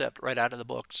concept right out of the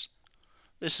books.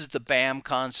 This is the BAM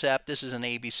concept. This is an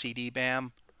ABCD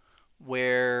BAM,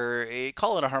 where you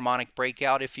call it a harmonic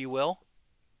breakout, if you will.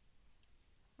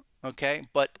 Okay,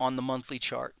 but on the monthly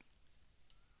chart.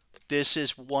 This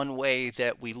is one way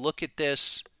that we look at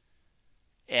this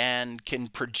and can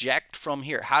project from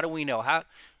here. How do we know?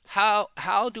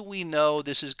 How do we know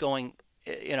this is going,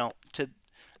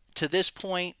 to this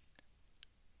point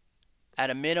At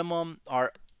a minimum,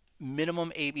 our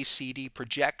minimum ABCD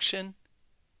projection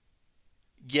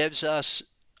gives us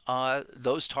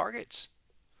those targets.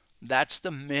 That's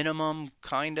the minimum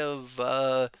kind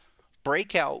of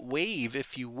breakout wave,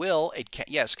 if you will. It can,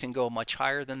 yes, can go much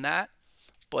higher than that.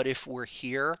 But if we're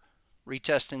here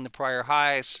retesting the prior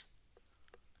highs,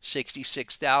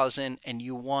 66,000, and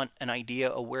you want an idea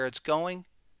of where it's going,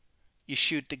 you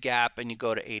shoot the gap and you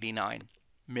go to 89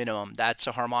 minimum. That's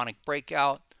a harmonic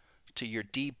breakout to your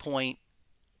D point,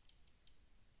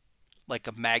 like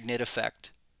a magnet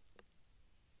effect.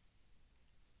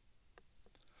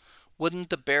 Wouldn't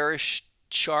the bearish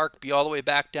shark be all the way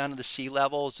back down to the sea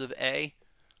levels of A?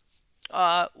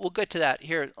 We'll get to that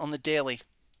here on the daily.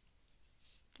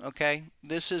 Okay,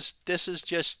 this is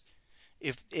just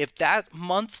if that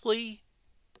monthly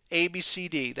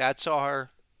ABCD, that's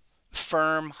our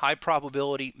firm high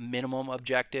probability minimum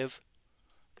objective,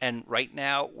 and right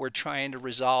now we're trying to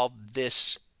resolve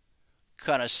this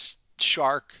kind of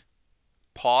shark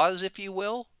pause, if you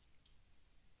will.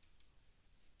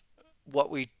 What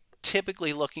we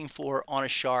typically looking for on a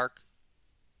shark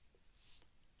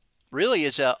really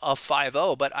is a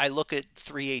 5-0, but I look at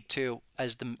 382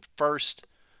 as the first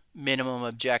minimum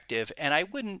objective, and I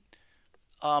wouldn't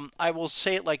I will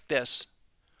say it like this: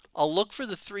 I'll look for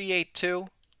the 382,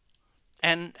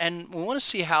 and we want to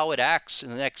see how it acts in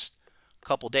the next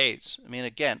couple days. I mean,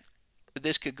 again,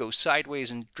 this could go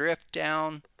sideways and drift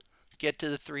down, get to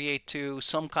the 382,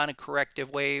 some kind of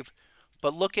corrective wave,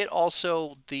 but look at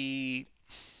also the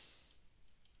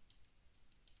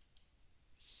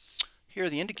here are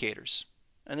the indicators,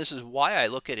 and this is why I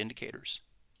look at indicators.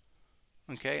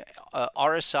 Okay,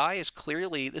 RSI is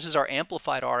clearly, this is our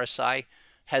amplified RSI,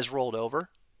 has rolled over,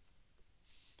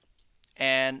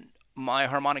 and my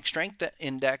harmonic strength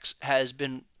index has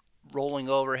been rolling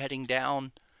over, heading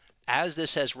down as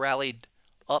this has rallied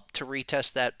up to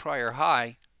retest that prior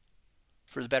high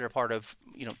for the better part of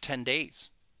 10 days.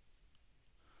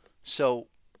 So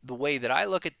the way that I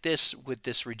look at this with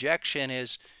this rejection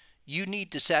is you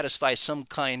need to satisfy some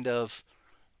kind of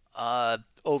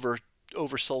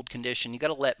oversold condition. You got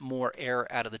to let more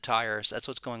air out of the tires. That's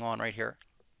what's going on right here,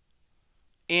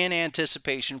 in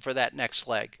anticipation for that next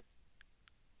leg.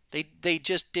 They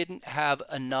just didn't have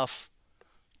enough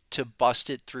to bust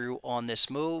it through on this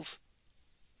move,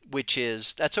 which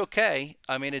is, that's okay.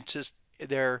 I mean, it's just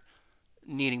they're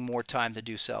needing more time to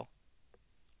do so.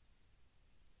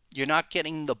 You're not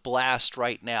getting the blast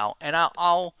right now, and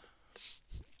I'm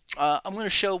going to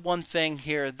show one thing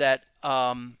here that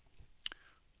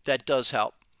that does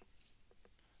help.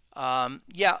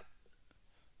 Yeah,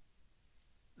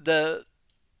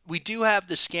 we do have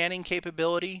the scanning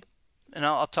capability, and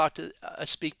I'll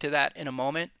speak to that in a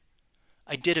moment.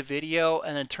 I did a video,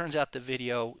 and it turns out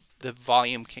the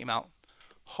volume came out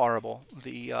horrible.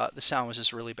 The sound was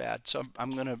just really bad, so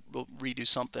I'm going to redo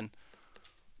something.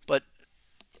 But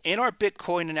in our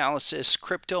Bitcoin analysis,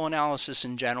 crypto analysis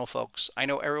in general, folks, I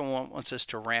know everyone wants us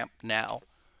to ramp now.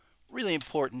 Really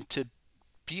important to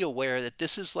be aware that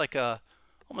this is like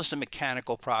almost a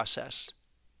mechanical process,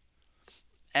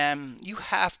 and you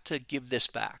have to give this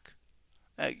back.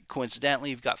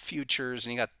 Coincidentally, you've got futures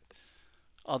and you got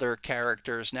other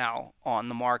characters now on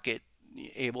the market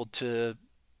able to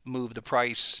move the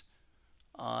price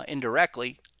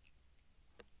indirectly.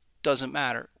 Doesn't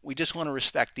matter. We just want to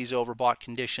respect these overbought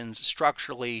conditions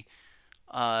structurally.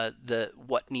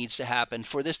 What needs to happen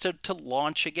for this to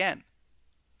launch again,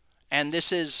 and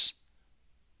this is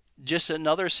just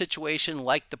another situation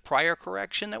like the prior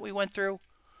correction that we went through,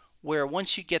 where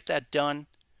once you get that done,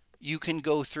 you can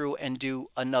go through and do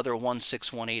another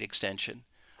 1618 extension.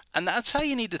 And that's how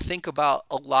you need to think about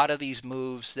a lot of these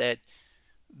moves that,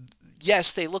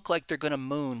 yes, they look like they're going to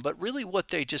moon, but really what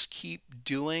they just keep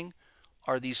doing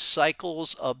are these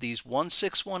cycles of these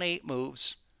 1618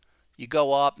 moves. You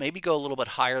go up, maybe go a little bit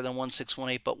higher than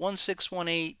 1618, but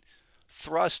 1618,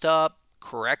 thrust up,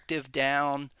 corrective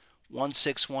down,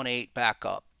 1618 back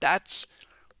up. That's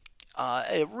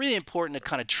really important to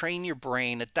kind of train your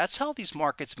brain that's how these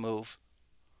markets move.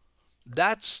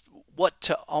 That's what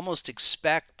to almost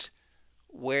expect,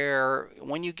 where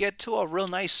when you get to a real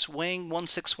nice swing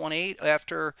 1618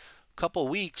 after a couple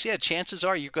weeks, yeah, chances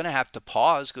are you're going to have to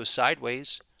pause, go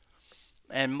sideways,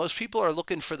 and most people are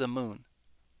looking for the moon.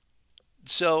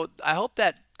 So I hope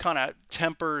that kind of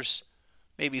tempers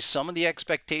maybe some of the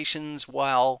expectations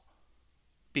while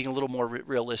being a little more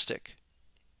realistic.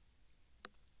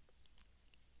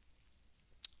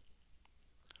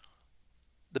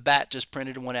 The bat just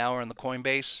printed in 1 hour on the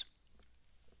Coinbase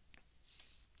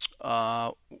on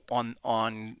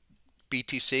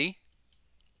BTC.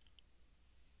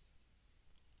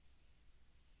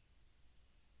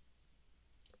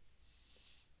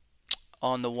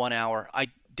 on the 1 hour. I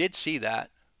did see that.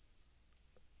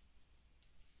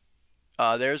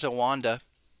 There's a Wanda.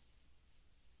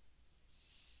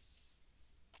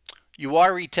 You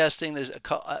are retesting.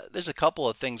 There's a couple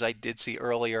of things I did see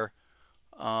earlier.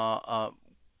 Uh, uh,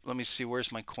 Let me see.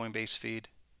 Where's my Coinbase feed?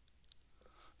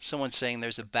 Someone's saying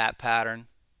there's a bat pattern.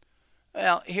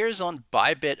 Well, here's on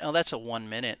Bybit. Oh, that's a 1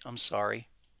 minute. I'm sorry.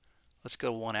 Let's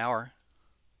go 1 hour.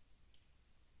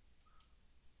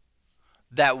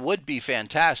 That would be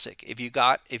fantastic if you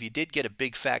did get a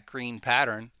big fat green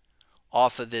pattern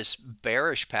off of this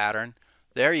bearish pattern.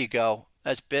 There you go.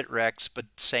 That's Bitrex, but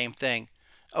same thing.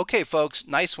 Okay, folks,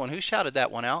 nice one. Who shouted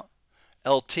that one out?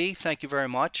 LT, thank you very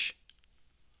much.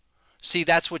 See,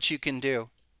 that's what you can do.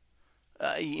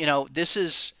 You know, this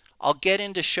is, I'll get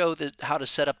into how to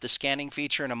set up the scanning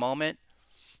feature in a moment,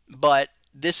 but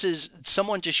this is,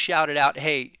 someone just shouted out,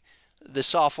 hey, the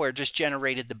software just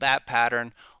generated the bat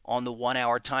pattern on the 1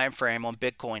 hour time frame on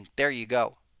Bitcoin. There you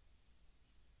go.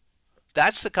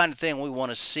 That's the kind of thing we want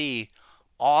to see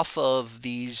off of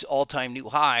these all-time new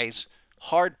highs.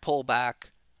 Hard pullback,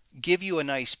 give you a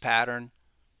nice pattern,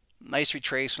 nice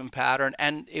retracement pattern,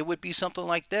 and it would be something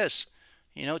like this.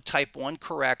 You know, type 1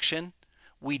 correction.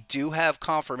 We do have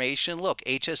confirmation. Look,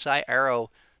 HSI arrow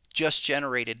just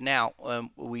generated now.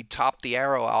 We topped the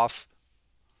arrow off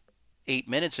 8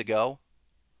 minutes ago.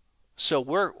 So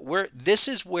this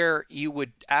is where you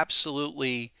would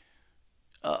absolutely,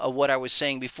 what I was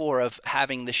saying before of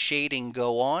having the shading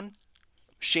go on.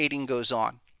 Shading goes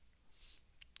on,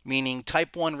 meaning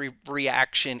type 1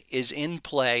 reaction is in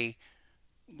play,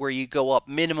 where you go up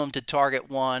minimum to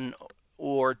target 1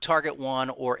 or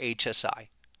HSI.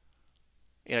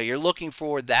 You know, you're looking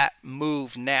for that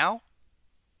move now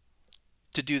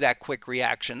to do that quick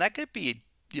reaction. That could be,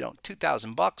 you know,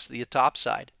 $2,000 to the top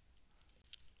side.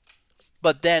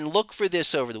 But then look for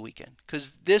this over the weekend,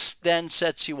 because this then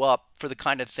sets you up for the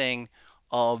kind of thing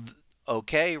of,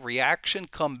 okay, reaction,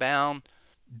 come down,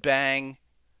 bang,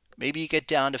 maybe you get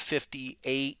down to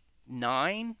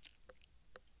 58.9.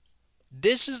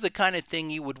 This is the kind of thing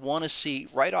you would want to see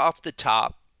right off the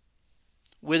top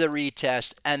with a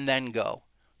retest and then go.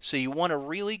 So you want to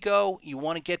really go, you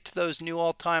want to get to those new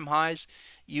all-time highs,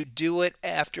 you do it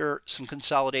after some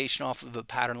consolidation off of a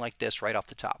pattern like this right off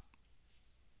the top.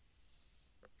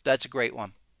 That's a great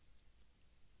one.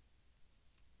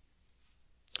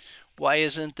 Why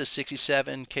isn't the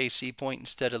 67 KC point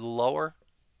instead of the lower?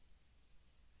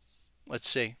 Let's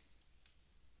see.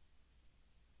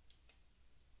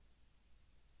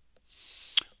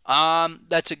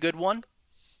 That's a good one.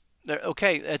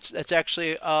 Okay, that's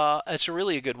actually that's a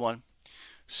really a good one.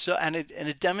 So and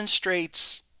it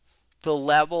demonstrates the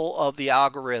level of the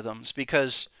algorithms,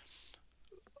 because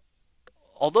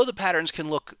although the patterns can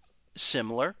look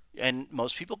similar and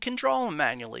most people can draw them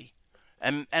manually,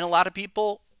 and a lot of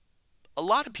people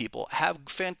have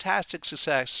fantastic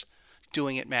success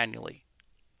doing it manually.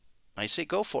 I say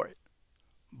go for it.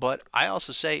 But I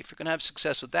also say if you're going to have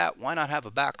success with that, why not have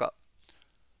a backup?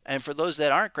 And for those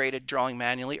that aren't great at drawing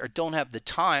manually or don't have the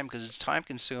time, because it's time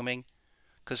consuming,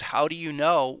 because how do you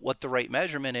know what the right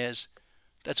measurement is?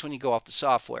 That's when you go off the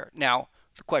software. Now,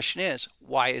 the question is,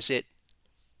 why isn't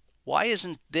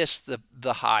this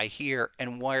the high here,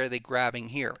 and why are they grabbing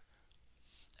here?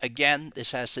 Again,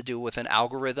 this has to do with an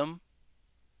algorithm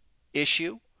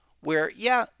issue where,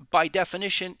 yeah, by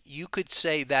definition, you could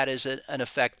say that is an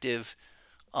effective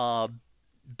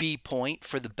B point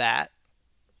for the bat,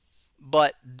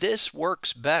 but this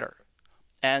works better.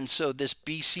 And so this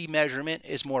BC measurement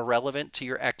is more relevant to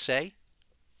your XA.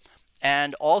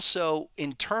 And also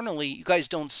internally, you guys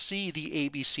don't see the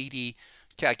ABCD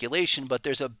calculation, but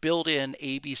there's a built-in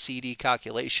ABCD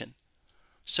calculation.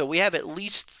 So we have at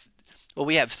least, well,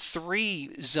 we have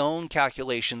 3 zone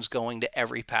calculations going to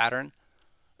every pattern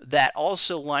that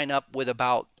also line up with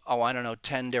about, oh, I don't know,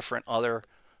 10 different other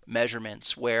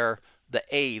measurements where the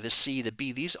A, the C, the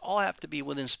B, these all have to be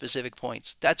within specific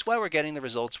points. That's why we're getting the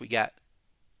results we get.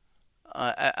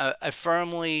 I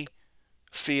firmly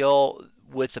feel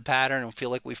with the pattern and feel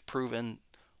like we've proven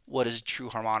what is true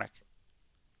harmonic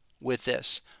with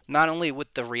this. Not only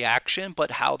with the reaction,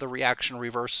 but how the reaction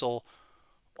reversal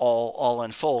all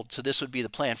unfold. So this would be the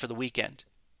plan for the weekend.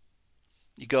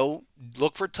 You go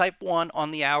look for type 1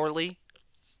 on the hourly,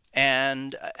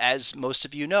 and as most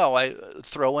of you know, I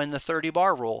throw in the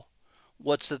 30-bar rule.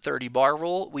 What's the 30-bar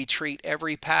rule? We treat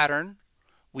every pattern.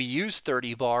 We use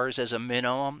 30 bars as a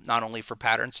minimum, not only for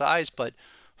pattern size, but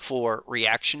for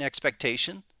reaction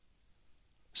expectation.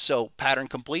 So pattern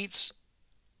completes,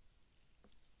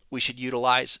 we should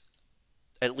utilize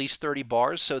at least 30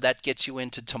 bars. So that gets you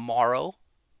into tomorrow,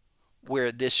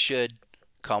 where this should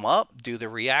come up, do the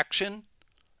reaction,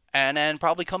 and then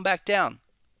probably come back down.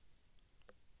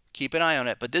 Keep an eye on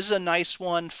it. But this is a nice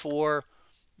one for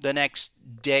the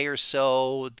next day or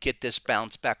so. Get this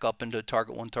bounce back up into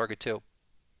target 1, target 2.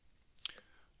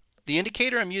 The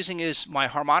indicator I'm using is my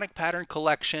harmonic pattern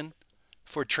collection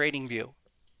for TradingView.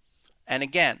 And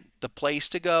again, the place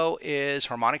to go is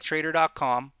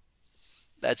harmonictrader.com.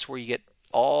 That's where you get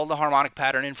all the harmonic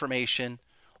pattern information.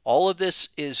 All of this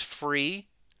is free,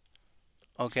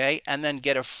 okay? And then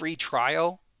get a free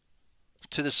trial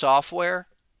to the software,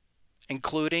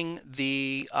 including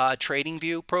the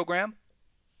TradingView program.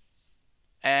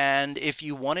 And if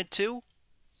you wanted to,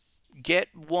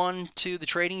 get one to the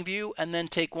TradingView and then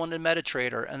take one to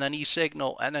MetaTrader and then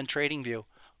eSignal and then TradingView.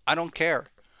 I don't care.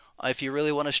 If you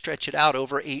really want to stretch it out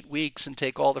over 8 weeks and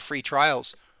take all the free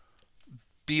trials,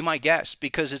 be my guest,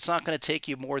 because it's not going to take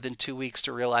you more than 2 weeks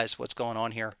to realize what's going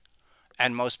on here.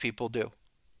 And most people do.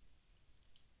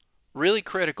 Really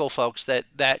critical, folks, that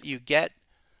you get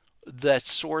the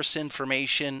source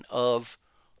information of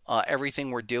everything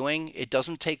we're doing. It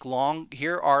doesn't take long.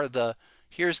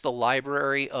 Here's the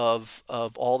library of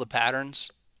all the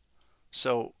patterns.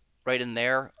 So right in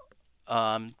there,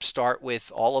 start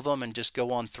with all of them and just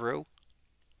go on through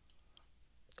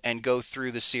and go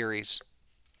through the series.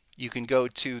 You can go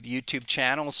to the YouTube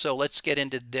channel. So let's get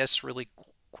into this really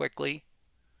quickly.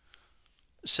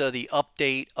 So the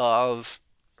update of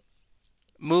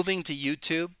moving to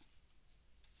YouTube,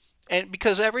 and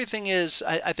because everything is,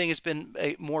 I think it's been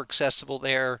more accessible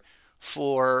there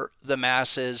for the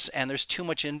masses, and there's too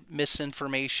much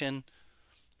misinformation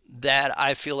that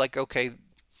I feel like, okay,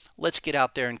 let's get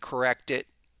out there and correct it.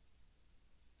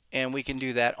 And we can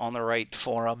do that on the right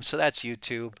forum. So that's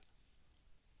YouTube.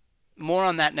 More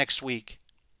on that next week.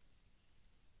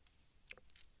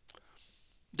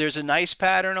 There's a nice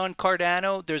pattern on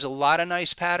Cardano. There's a lot of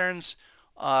nice patterns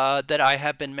that I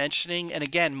have been mentioning. And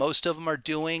again, most of them are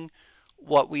doing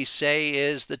what we say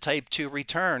is the type 2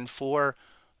 return for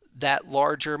that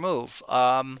larger move.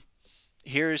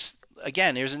 Here's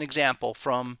an example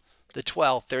from the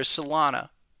 12th. There's Solana.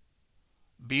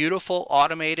 Beautiful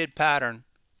automated pattern.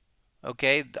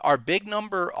 Okay, our big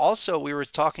number also we were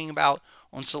talking about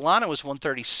on Solana was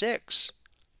 136.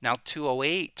 Now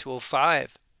 208,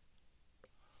 205.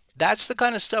 That's the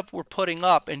kind of stuff we're putting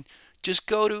up. And just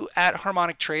go to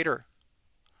 @HarmonicTrader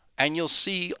and you'll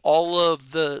see all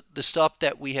of the stuff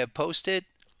that we have posted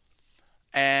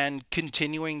and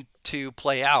continuing to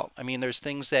play out. I mean, there's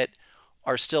things that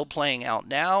are still playing out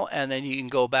now, and then you can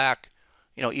go back,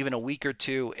 even a week or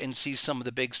two and see some of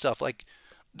the big stuff. Like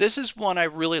this is one I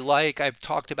really like. I've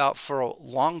talked about for a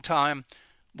long time,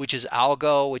 which is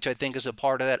Algo, which I think is a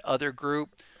part of that other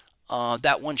group.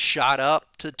 That one shot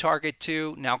up to target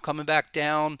 2, now coming back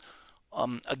down.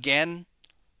 Again,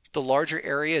 the larger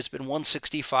area has been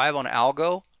 165 on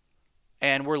Algo,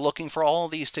 and we're looking for all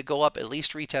of these to go up, at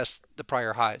least retest the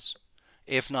prior highs,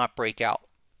 if not break out.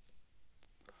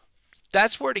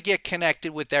 That's where to get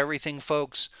connected with everything,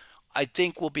 folks. I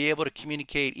think we'll be able to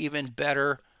communicate even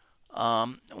better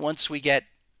once we get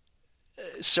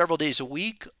several days a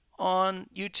week on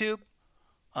YouTube.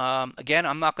 Again,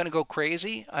 I'm not going to go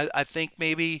crazy. I think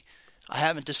maybe, I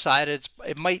haven't decided,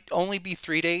 it might only be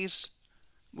 3 days,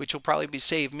 which will probably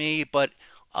save me, but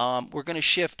we're going to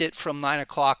shift it from 9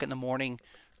 o'clock in the morning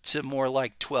to more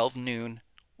like 12 noon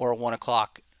or 1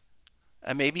 o'clock.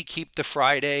 And maybe keep the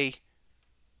Friday,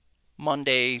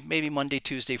 Monday, maybe Monday,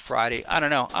 Tuesday, Friday. I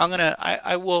don't know.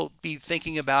 I will be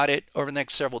thinking about it over the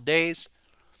next several days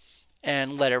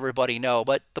and let everybody know.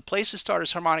 But the place to start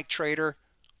is Harmonic Trader.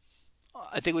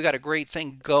 I think we got a great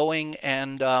thing going.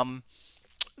 And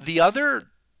the other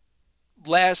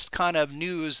last kind of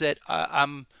news that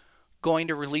I'm going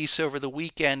to release over the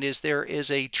weekend is there is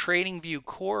a TradingView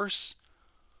course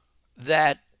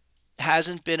that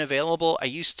hasn't been available.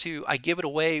 I give it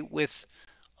away with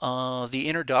the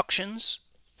introductions.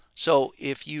 So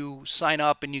if you sign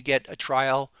up and you get a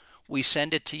trial, we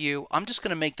send it to you. I'm just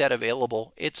going to make that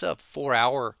available. It's a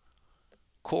 4-hour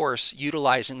course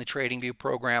utilizing the TradingView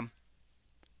program,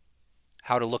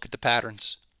 how to look at the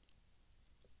patterns.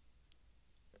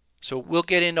 So we'll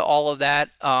get into all of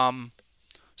that.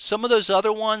 Some of those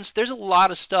other ones, there's a lot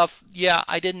of stuff. Yeah,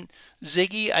 I didn't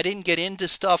get into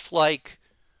stuff like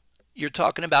you're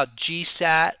talking about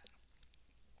GSAT,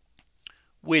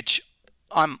 which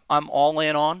I'm all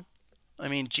in on. I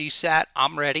mean, GSAT,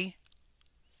 I'm ready.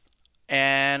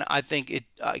 And I think it,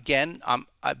 again,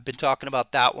 I've been talking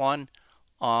about that one.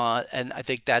 And I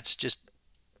think that's just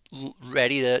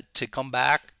ready to come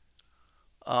back.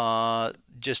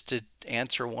 Just to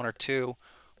answer one or two.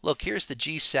 Look, here's the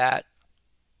GSAT.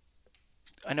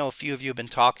 I know a few of you have been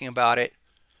talking about it.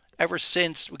 Ever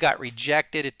since we got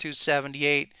rejected at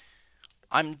 278,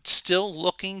 I'm still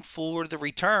looking for the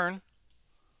return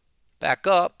back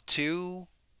up to,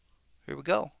 here we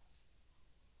go.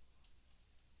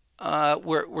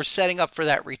 We're setting up for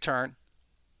that return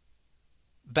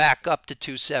back up to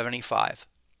 275.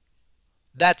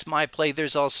 That's my play.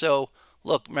 There's also,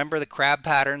 look, remember the crab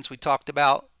patterns we talked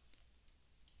about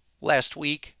last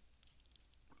week?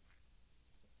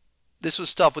 This was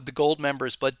stuff with the gold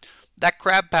members, but that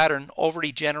crab pattern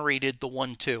already generated the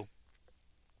 1-2.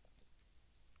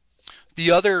 The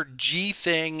other G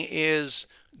thing is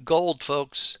gold,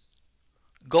 folks.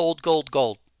 Gold, gold,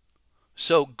 gold.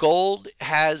 So gold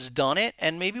has done it,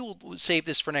 and maybe we'll save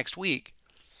this for next week.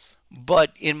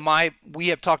 But we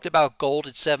have talked about gold at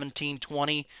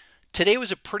 1720. Today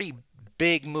was a pretty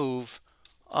big move.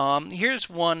 Here's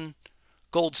one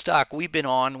gold stock we've been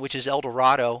on, which is El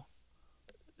Dorado.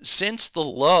 Since the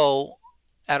low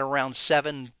at around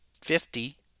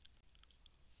 750,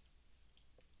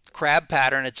 crab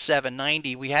pattern at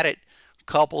 790, we had a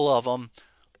couple of them.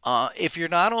 If you're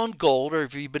not on gold, or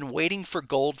if you've been waiting for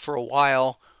gold for a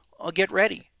while, get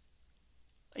ready.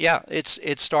 Yeah,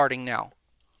 it's starting now.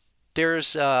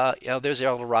 There's there's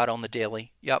El Dorado on the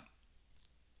daily. Yep.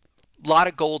 A lot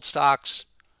of gold stocks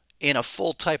in a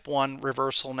full type 1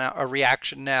 reversal now, a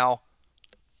reaction now.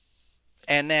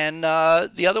 And then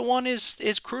the other one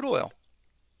is crude oil.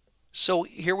 So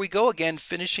here we go again,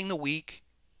 finishing the week.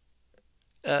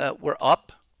 We're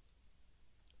up.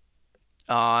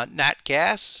 Nat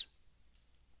gas.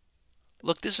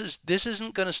 Look, this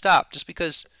isn't going to stop just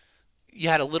because you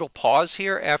had a little pause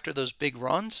here after those big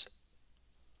runs.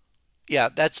 Yeah,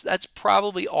 that's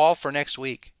probably all for next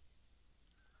week.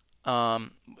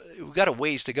 We've got a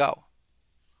ways to go.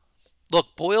 Look,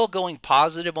 oil going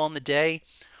positive on the day.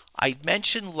 I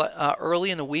mentioned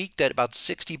early in the week that about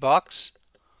 60 bucks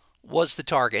was the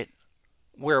target,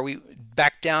 where we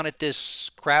back down at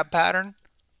this crab pattern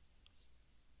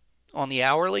on the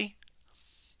hourly,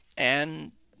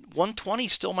 and 120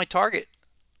 is still my target.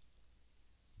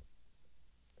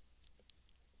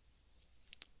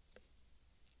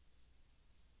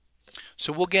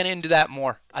 So we'll get into that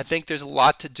more. I think there's a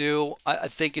lot to do. I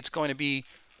think it's going to be,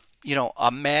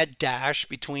 a mad dash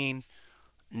between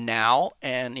now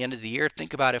and the end of the year.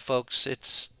 Think about it, folks.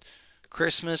 It's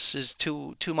Christmas is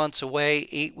two months away,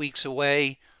 8 weeks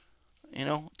away.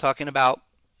 Talking about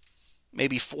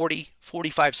maybe 40,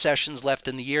 45 sessions left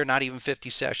in the year, not even 50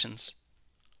 sessions.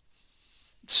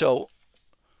 So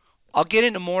I'll get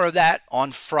into more of that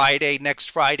on Friday, next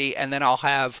Friday, and then I'll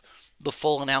have the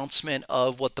full announcement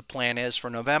of what the plan is for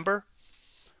November.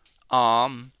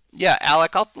 Yeah,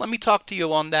 Alec, let me talk to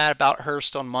you on that about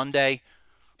Hearst on Monday,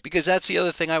 because that's the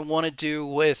other thing I want to do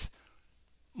with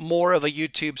more of a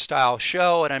YouTube style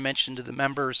show. And I mentioned to the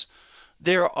members,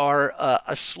 there are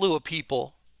a slew of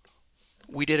people.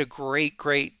 We did a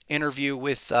great interview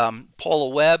with Paula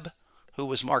Webb, who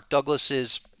was Mark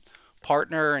Douglas's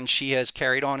partner, and she has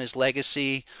carried on his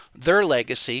legacy, their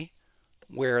legacy,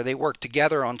 where they worked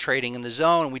together on trading in the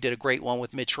zone. And we did a great one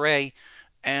with Mitch Ray,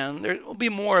 and there will be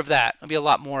more of that. There'll be a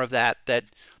lot more of that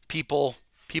people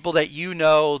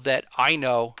that that I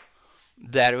know,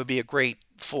 that it would be a great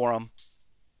forum.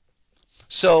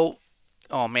 So,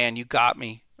 oh man, you got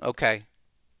me. Okay.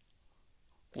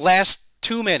 Last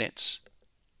 2 minutes.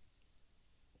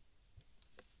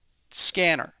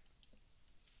 Scanner.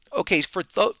 Okay, for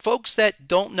folks that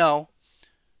don't know,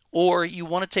 or you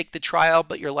want to take the trial,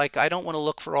 but you're like, I don't want to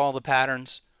look for all the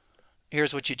patterns,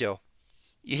 here's what you do.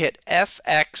 You hit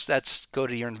FX, that's go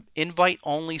to your invite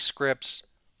only scripts,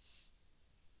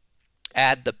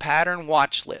 add the pattern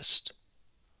watch list.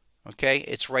 Okay,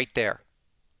 it's right there.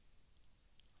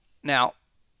 Now,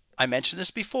 I mentioned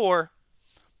this before,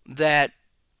 that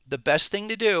the best thing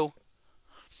to do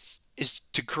is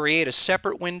to create a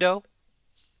separate window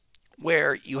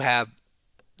where you have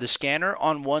the scanner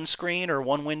on one screen or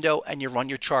one window and you run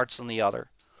your charts on the other.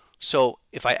 So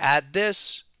if I add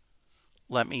this,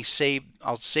 let me save,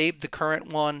 I'll save the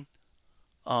current one.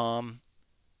 Let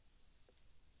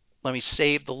me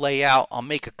save the layout. I'll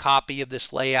make a copy of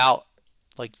this layout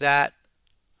like that.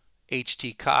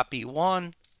 HT copy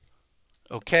 1.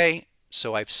 Okay,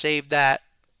 so I've saved that.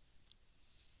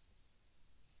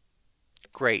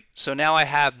 Great. So now I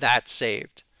have that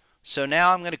saved. So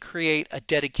now I'm going to create a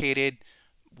dedicated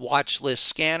watch list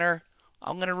scanner.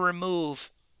 I'm going to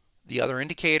remove the other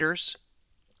indicators.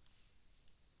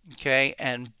 Okay,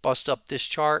 and bust up this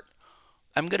chart.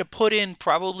 I'm going to put in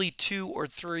probably 2 or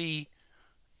 3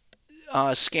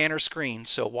 scanner screens.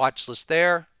 So watch list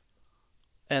there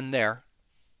and there.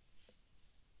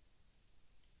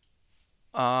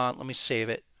 Let me save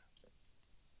it.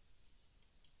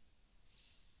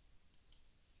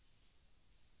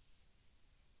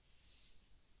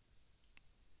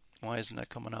 Why isn't that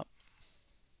coming up?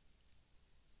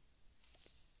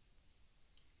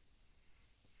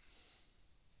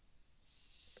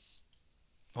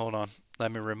 Hold on.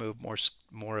 Let me remove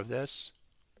more of this.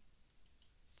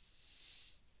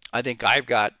 I think I've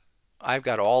got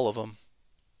all of them.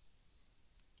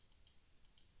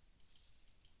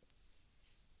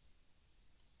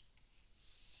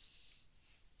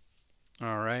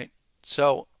 All right.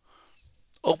 So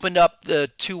opened up the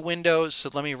two windows. So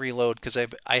let me reload because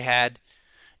I had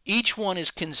each one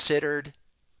is considered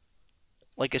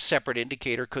like a separate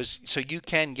indicator because so you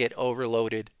can get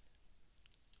overloaded.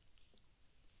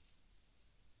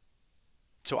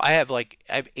 So I have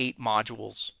 8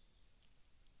 modules.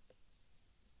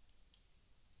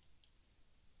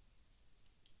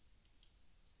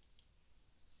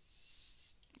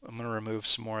 I'm going to remove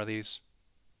some more of these.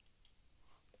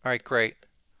 All right, great.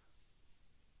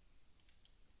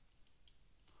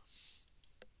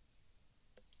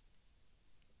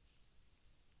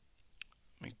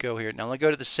 Let me go here. Now let me go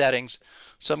to the settings.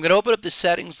 So I'm going to open up the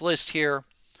settings list here.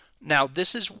 Now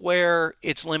this is where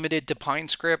it's limited to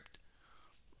PineScript.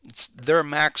 It's their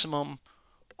maximum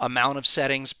amount of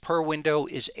settings per window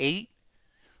is 8.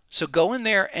 So go in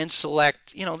there and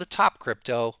select, the top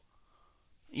crypto.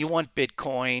 You want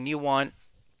Bitcoin, you want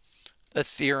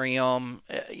Ethereum,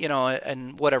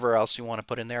 and whatever else you want to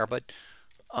put in there. But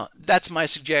that's my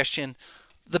suggestion.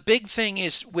 The big thing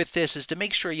is with this is to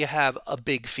make sure you have a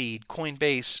big feed,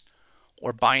 Coinbase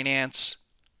or Binance.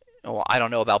 Well, I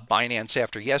don't know about Binance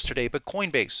after yesterday, but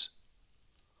Coinbase,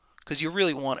 because you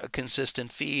really want a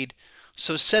consistent feed.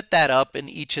 So set that up in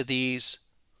each of these.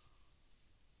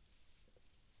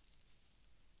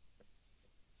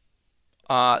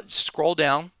 Scroll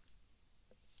down.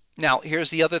 Now, here's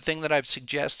the other thing that I've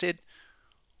suggested.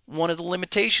 One of the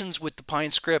limitations with the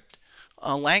PineScript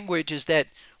language is that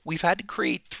we've had to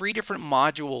create 3 different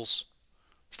modules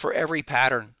for every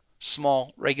pattern,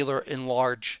 small, regular, and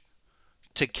large,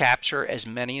 to capture as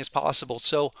many as possible.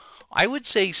 So I would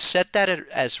say set that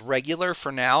as regular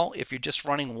for now. If you're just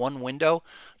running one window,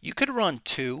 you could run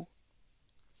 2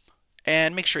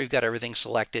 and make sure you've got everything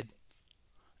selected,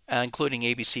 including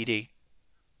ABCD.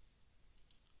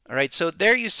 All right, so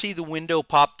there you see the window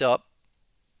popped up.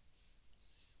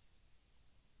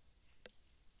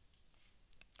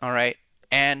 All right,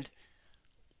 and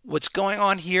what's going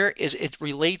on here is it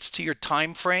relates to your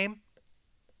time frame,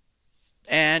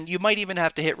 and you might even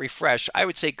have to hit refresh. I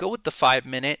would say go with the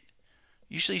 5-minute.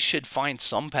 Usually should find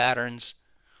some patterns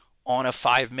on a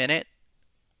 5-minute.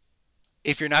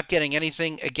 If you're not getting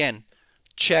anything, again,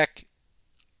 check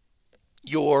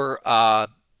your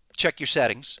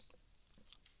settings.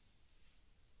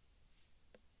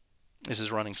 This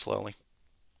is running slowly.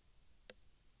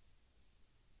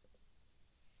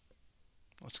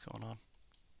 What's going on?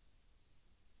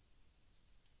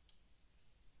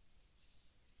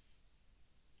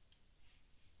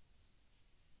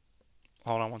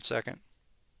 Hold on one second.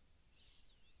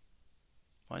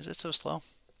 Why is it so slow?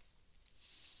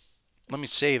 Let me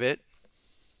save it.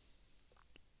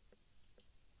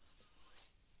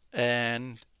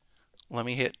 And let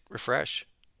me hit refresh.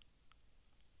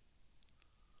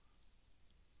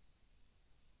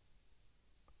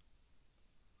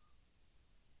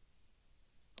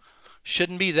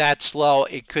 Shouldn't be that slow.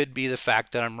 It could be the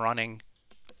fact that I'm running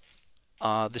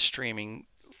the streaming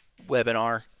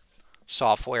webinar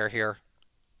software here.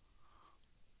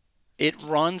 It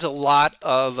runs a lot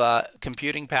of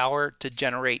computing power to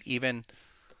generate even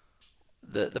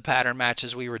the pattern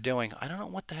matches we were doing. I don't know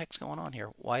what the heck's going on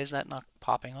here. Why is that not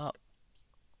popping up?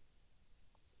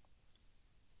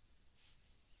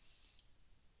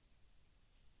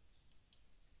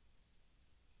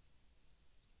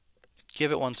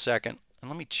 Give it 1 second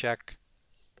and let me check.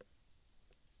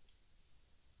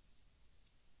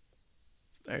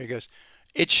 There he goes.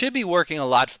 It should be working a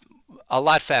lot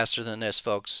faster than this,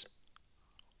 folks.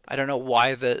 I don't know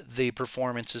why the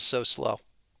performance is so slow.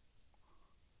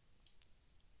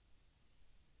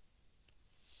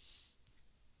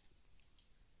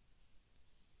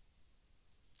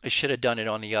 I should have done it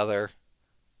on the other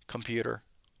computer.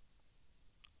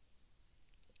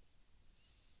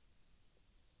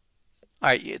 All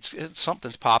right,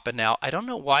 something's popping now. I don't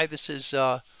know why this is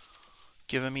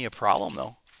giving me a problem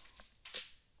though.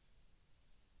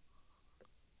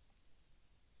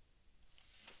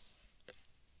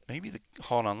 Maybe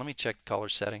hold on, let me check color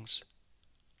settings.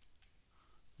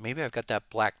 Maybe I've got that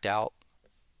blacked out.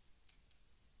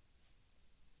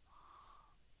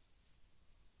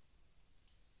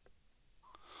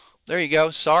 There you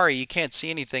go. Sorry, you can't see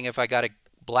anything if I got it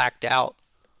blacked out.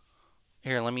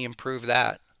 Here, let me improve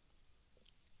that.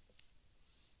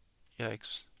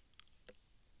 Yikes.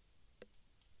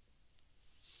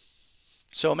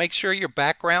 So make sure your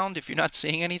background, if you're not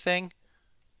seeing anything,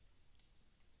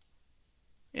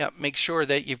 yeah, make sure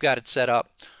that you've got it set up.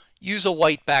 Use a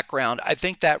white background. I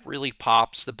think that really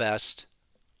pops the best.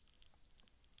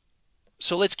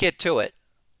 So let's get to it.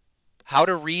 How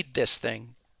to read this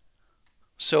thing.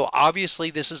 So obviously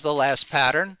this is the last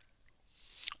pattern,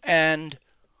 and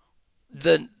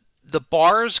the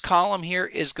bars column here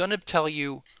is going to tell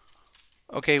you,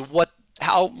 okay,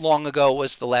 how long ago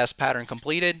was the last pattern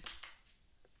completed.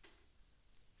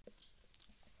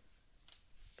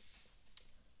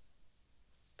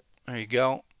 There you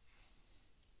go.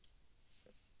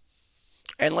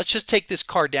 And let's just take this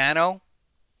Cardano.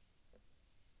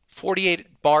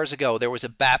 48 bars ago, there was a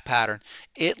bat pattern.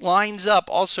 It lines up.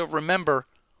 Also, remember,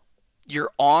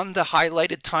 you're on the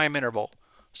highlighted time interval.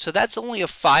 So that's only a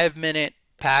 5-minute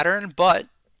pattern, but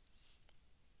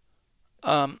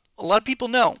a lot of people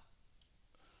know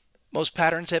most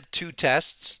patterns have 2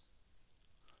 tests.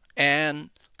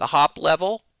 And the hop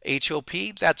level, HOP,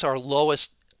 that's our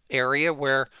lowest area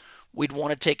where we'd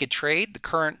want to take a trade. The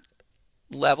current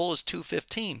level is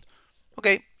 215.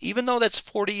 Okay, even though that's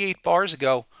 48 bars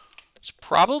ago, it's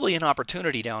probably an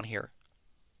opportunity down here.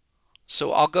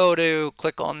 So I'll go to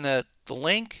click on the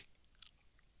link.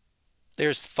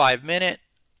 There's the 5-minute.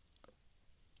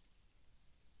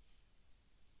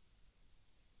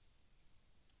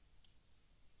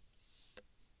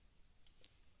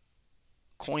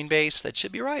 Coinbase, that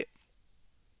should be right.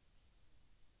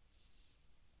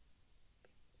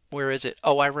 Where is it?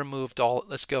 Oh, I removed all.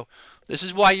 Let's go. This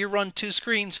is why you run 2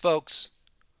 screens, folks.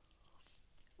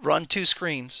 Run 2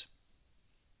 screens.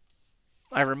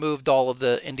 I removed all of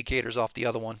the indicators off the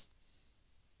other one.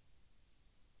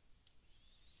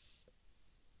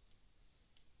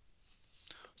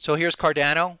 So here's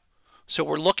Cardano. So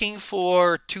we're looking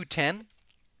for 210,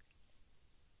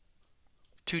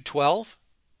 212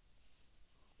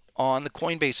 on the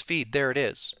Coinbase feed. There it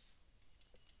is.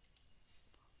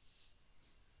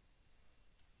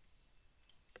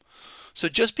 So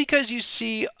just because you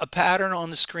see a pattern on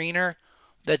the screener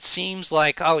that seems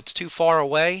like, oh, it's too far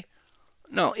away.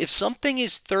 No, if something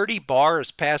is 30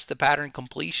 bars past the pattern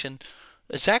completion,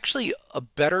 it's actually a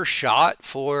better shot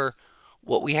for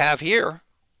what we have here,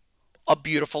 a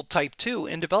beautiful type 2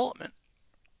 in development.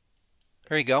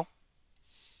 There you go.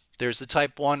 There's the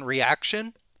type 1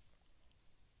 reaction.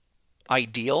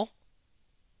 Ideal.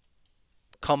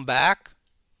 Come back.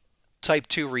 Type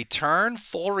 2 return.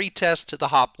 Full retest to the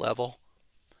hop level.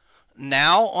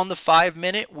 Now on the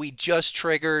 5-minute, we just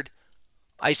triggered.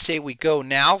 I say we go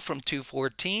now from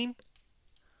 214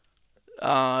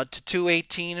 to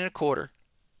 218 and a quarter.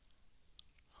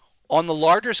 On the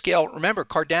larger scale, remember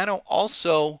Cardano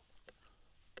also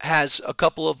has a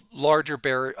couple of larger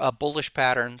bullish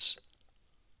patterns,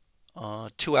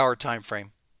 2-hour time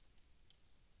frame.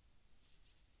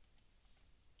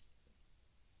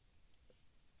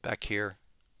 Back here.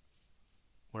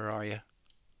 Where are you?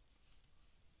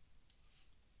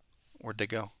 Where'd they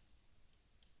go?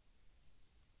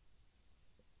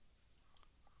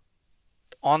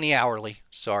 On the hourly,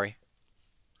 sorry.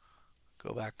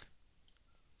 Go back.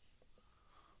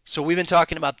 So we've been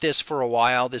talking about this for a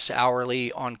while, this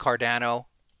hourly on Cardano.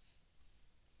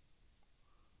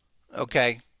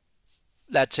 Okay,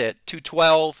 that's it.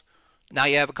 212. Now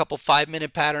you have a couple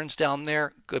 5-minute patterns down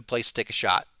there. Good place to take a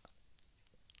shot.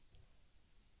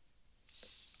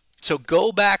 So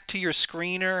go back to your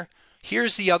screener.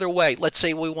 Here's the other way. Let's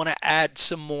say we want to add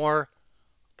some more.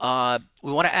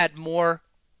 We want to add more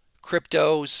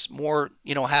cryptos, more,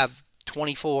 have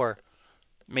 24,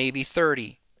 maybe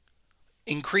 30.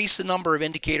 Increase the number of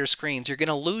indicator screens. You're going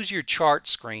to lose your chart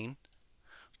screen,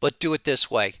 but do it this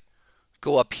way.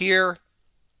 Go up here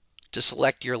to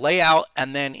select your layout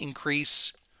and then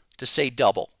increase to say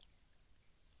double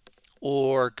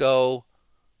or go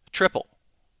triple.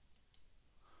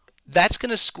 That's going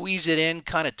to squeeze it in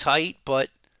kind of tight, but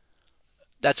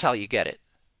that's how you get it.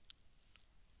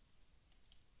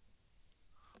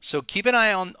 So keep an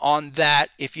eye on that.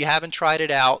 If you haven't tried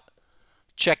it out,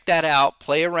 check that out.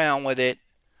 Play around with it.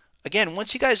 Again,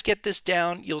 once you guys get this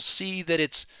down, you'll see that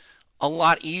it's a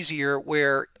lot easier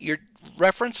where you're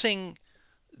referencing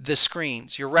the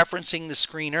screens. You're referencing the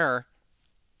screener,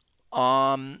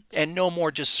 and no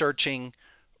more just searching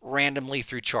randomly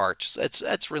through charts.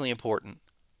 That's really important.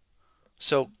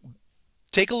 So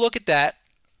take a look at that.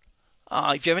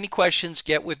 If you have any questions,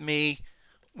 get with me.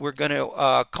 We're going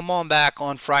to come on back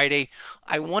on Friday.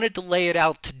 I wanted to lay it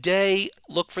out today.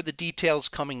 Look for the details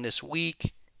coming this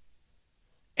week.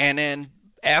 And then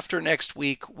after next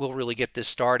week, we'll really get this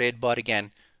started. But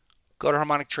again, go to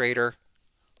Harmonic Trader,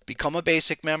 become a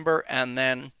basic member, and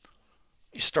then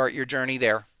you start your journey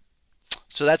there.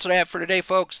 So that's what I have for today,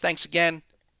 folks. Thanks again.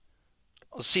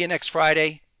 I'll see you next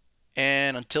Friday.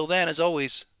 And until then, as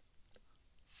always,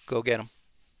 go get 'em.